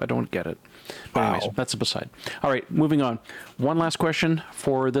of stuff? I don't get it. But anyways, that's a beside. All right, moving on. One last question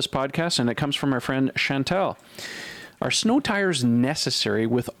for this podcast, and it comes from our friend Chantel. Are snow tires necessary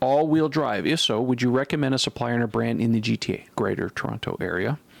with all-wheel drive? If so, would you recommend a supplier and a brand in the GTA, Greater Toronto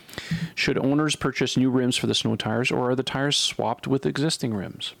Area? Should owners purchase new rims for the snow tires, or are the tires swapped with existing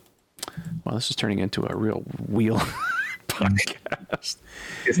rims? Well, this is turning into a real wheel podcast.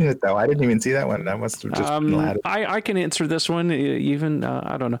 Isn't it, though? I didn't even see that one. I must have just I can answer this one, even,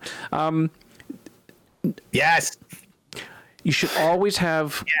 I don't know. Yes. You should always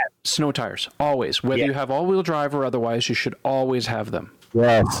have snow tires. Always. Whether you have all-wheel drive or otherwise, you should always have them.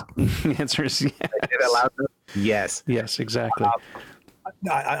 Yes. The answer is yes. Yes. Yes, exactly.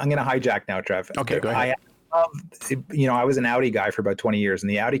 I'm going to hijack now, Trev. Okay, go ahead. I was an Audi guy for about 20 years, and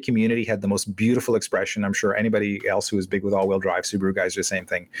the Audi community had the most beautiful expression. I'm sure anybody else who is big with all-wheel drive, Subaru guys, do the same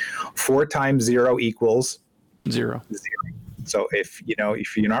thing. 4 times 0 equals 0. So if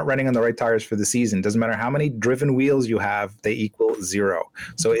you're not running on the right tires for the season, doesn't matter how many driven wheels you have, they equal 0.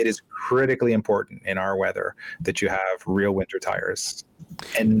 So it is critically important in our weather that you have real winter tires.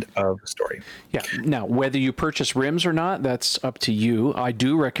 End of story. Yeah. Now, whether you purchase rims or not, that's up to you. I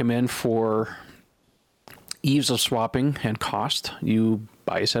do recommend, for ease of swapping and cost, you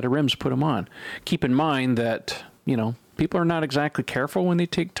buy a set of rims, put them on. Keep in mind that, people are not exactly careful when they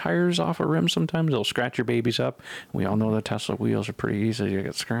take tires off a rim. Sometimes they'll scratch your babies up. We all know the Tesla wheels are pretty easy to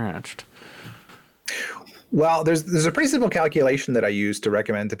get scratched. Well, there's a pretty simple calculation that I use to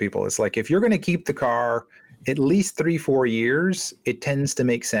recommend to people. It's like, if you're going to keep the car at least 3-4 years, it tends to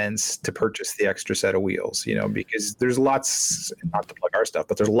make sense to purchase the extra set of wheels, because there's lots, not to plug our stuff,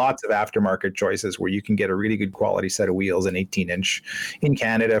 but there's lots of aftermarket choices where you can get a really good quality set of wheels, an 18-inch in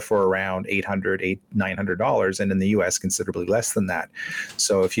Canada for around $900, and in the US considerably less than that.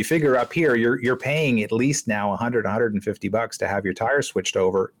 So if you figure up here, you're paying at least now $150 to have your tires switched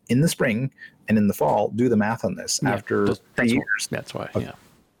over in the spring and in the fall. Do the math on this. After 3 years. That's why,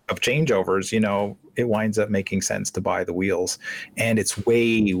 of changeovers, it winds up making sense to buy the wheels, and it's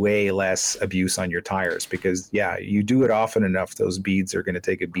way, way less abuse on your tires because you do it often enough, those beads are going to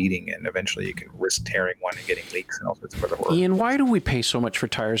take a beating, and eventually you can risk tearing one and getting leaks and all sorts of other horror. Ian, why do we pay so much for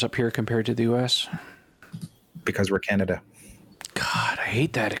tires up here compared to the US? Because we're Canada. God, I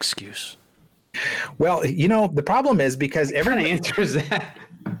hate that excuse. Well, the problem is because everyone answers that.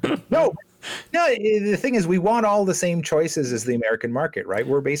 No, the thing is, we want all the same choices as the American market, right?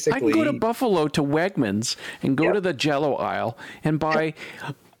 We're basically... I can go to Buffalo to Wegmans and go to the Jell-O aisle and buy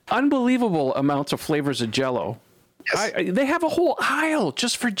unbelievable amounts of flavors of Jell-O. Yes. They have a whole aisle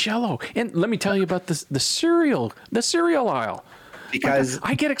just for Jell-O. And let me tell you about the cereal aisle. Because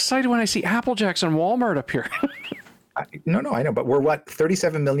I get excited when I see Apple Jacks in Walmart up here. No, I know, but we're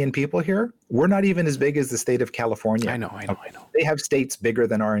 37 million people here? We're not even as big as the state of California. I know. They have states bigger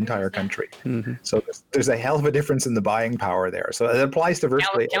than our entire country. Mm-hmm. So there's a hell of a difference in the buying power there. So it applies to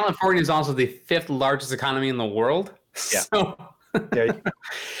virtually... California is also the 5th largest economy in the world. Yeah. So... Yeah.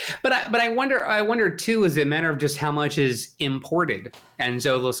 But I wonder too, is it a matter of just how much is imported, and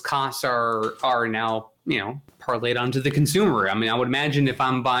so those costs are now parlayed onto the consumer. I mean, I would imagine if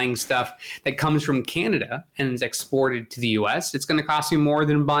I'm buying stuff that comes from Canada and is exported to the U.S., it's going to cost me more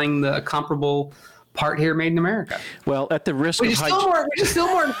than buying the comparable part here made in America. Well, at the risk which is still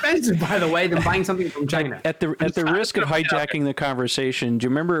more expensive, by the way, than buying something from China. At the risk of hijacking the conversation, do you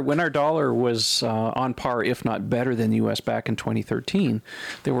remember when our dollar was on par, if not better than the U.S. back in 2013?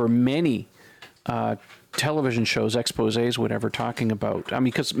 There were many television shows, exposés, whatever, talking about,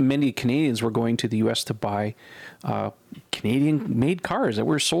 because many Canadians were going to the U.S. to buy Canadian-made cars that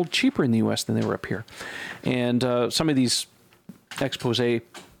were sold cheaper in the U.S. than they were up here. And some of these exposés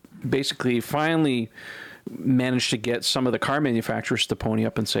basically finally managed to get some of the car manufacturers to pony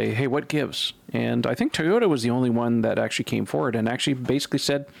up and say, hey, what gives? And I think Toyota was the only one that actually came forward and actually basically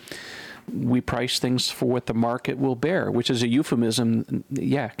said, we price things for what the market will bear, which is a euphemism.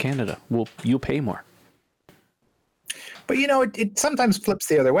 Yeah, Canada, you'll pay more. But, it sometimes flips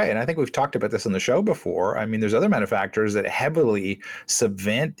the other way. And I think we've talked about this on the show before. I mean, there's other manufacturers that heavily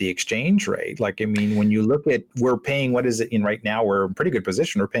subvent the exchange rate. Like, I mean, when you look at, we're paying, what is it in right now? We're in pretty good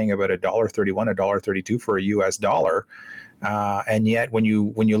position. We're paying about $1.31, $1.32 for a US dollar. And yet when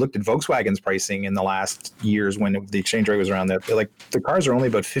you looked at Volkswagen's pricing in the last years when the exchange rate was around that, like the cars are only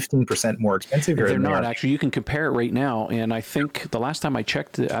about 15% more expensive here. They're not actually. You can compare it right now. And I think the last time I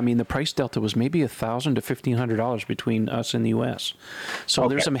checked, the price delta was maybe $1,000 to $1,500 between us and the US. So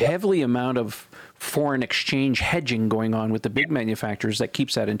there's some heavily amount of foreign exchange hedging going on with the big manufacturers that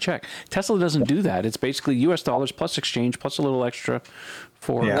keeps that in check. Tesla doesn't do that. It's basically US dollars plus exchange plus a little extra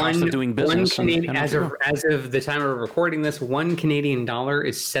for cost of doing business. As of the time of recording this, $1 Canadian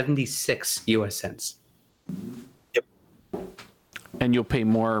is 76 US cents. Yep. And you'll pay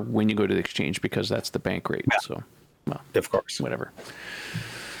more when you go to the exchange because that's the bank rate. Yeah. So, well, of course, whatever.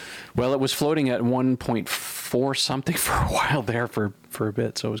 Well, it was floating at 1.4 something for a while there for a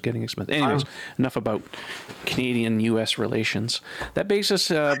bit, so it was getting expensive. Anyways, enough about Canadian-U.S. relations. That brings us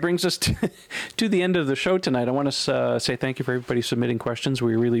to the end of the show tonight. I want to say thank you for everybody submitting questions.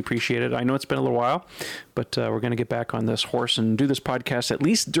 We really appreciate it. I know it's been a little while, but we're going to get back on this horse and do this podcast at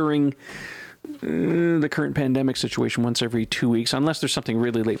least during the current pandemic situation once every 2 weeks, unless there's something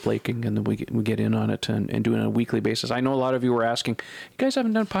really late breaking, and then we get in on it and do it on a weekly basis. I know a lot of you were asking, you guys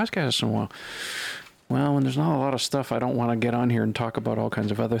haven't done podcasts in a while. Well, when there's not a lot of stuff, I don't want to get on here and talk about all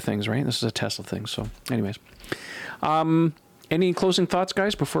kinds of other things, right? This is a Tesla thing. So anyways, any closing thoughts,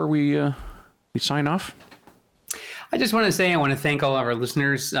 guys, before we sign off? I just want to say I want to thank all of our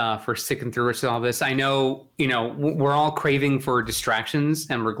listeners for sticking through us all this. I know, we're all craving for distractions,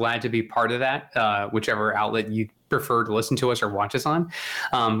 and we're glad to be part of that, whichever outlet you prefer to listen to us or watch us on.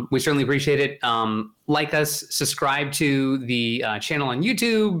 We certainly appreciate it. Like us, subscribe to the channel on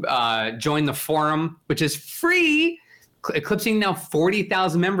YouTube, join the forum, which is free, eclipsing now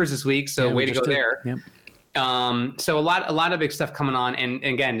 40,000 members this week. So way to go there. Yep. So a lot of big stuff coming on. And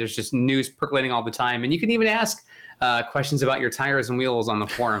again, there's just news percolating all the time. And you can even ask questions about your tires and wheels on the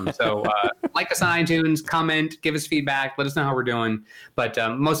forum. So like us on iTunes, comment, give us feedback, let us know how we're doing. But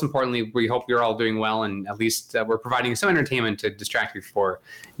most importantly, we hope you're all doing well, and at least we're providing some entertainment to distract you for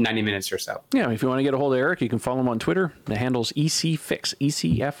 90 minutes or so. Yeah, if you want to get a hold of Eric, you can follow him on Twitter. The handle's ECFix,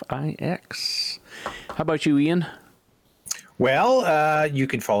 ECFIX. How about you, Ian? Well, you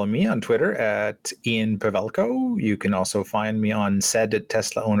can follow me on Twitter at Ian Pavelko. You can also find me on said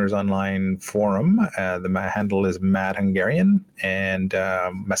Tesla Owners Online forum. The handle is Mad Hungarian, and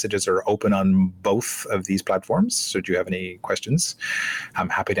messages are open on both of these platforms. So if you have any questions, I'm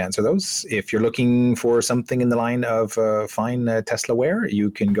happy to answer those. If you're looking for something in the line of fine Tesla wear,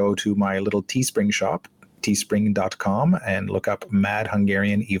 you can go to my little Teespring shop, teespring.com, and look up Mad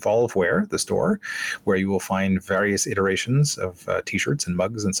Hungarian Evolve Wear, the store, where you will find various iterations of t-shirts and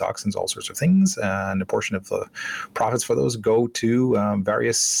mugs and socks and all sorts of things. And a portion of the profits for those go to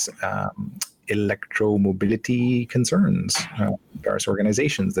various electromobility concerns, various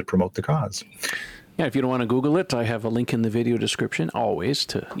organizations that promote the cause. Yeah, if you don't want to Google it, I have a link in the video description, always,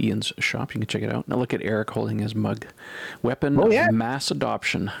 to Ian's shop. You can check it out. Now look at Eric holding his mug. Weapon of mass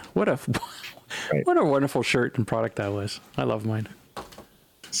adoption. What a wonderful shirt and product that was. I love mine.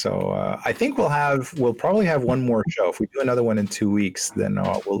 So I think we'll probably have one more show. If we do another one in 2 weeks, then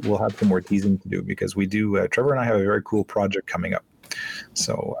we'll have some more teasing to do, because we do. Trevor and I have a very cool project coming up.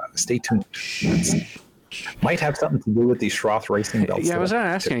 So stay tuned. Might have something to do with these Schroth racing belts. Yeah, I was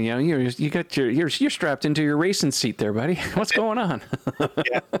asking. You're strapped into your racing seat there, buddy. What's going on?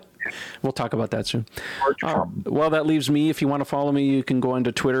 Yeah. We'll talk about that soon. Well, that leaves me. If you want to follow me, you can go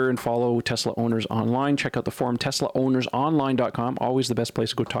onto Twitter and follow Tesla Owners Online. Check out the forum, TeslaOwnersOnline.com. Always the best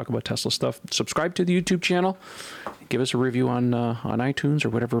place to go talk about Tesla stuff. Subscribe to the YouTube channel. Give us a review on iTunes or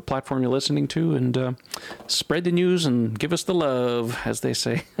whatever platform you're listening to, and spread the news and give us the love, as they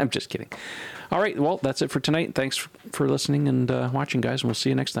say. I'm just kidding. All right. Well, that's it for tonight. Thanks for listening and watching, guys. And we'll see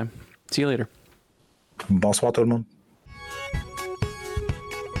you next time. See you later. Bonsoir tout le monde.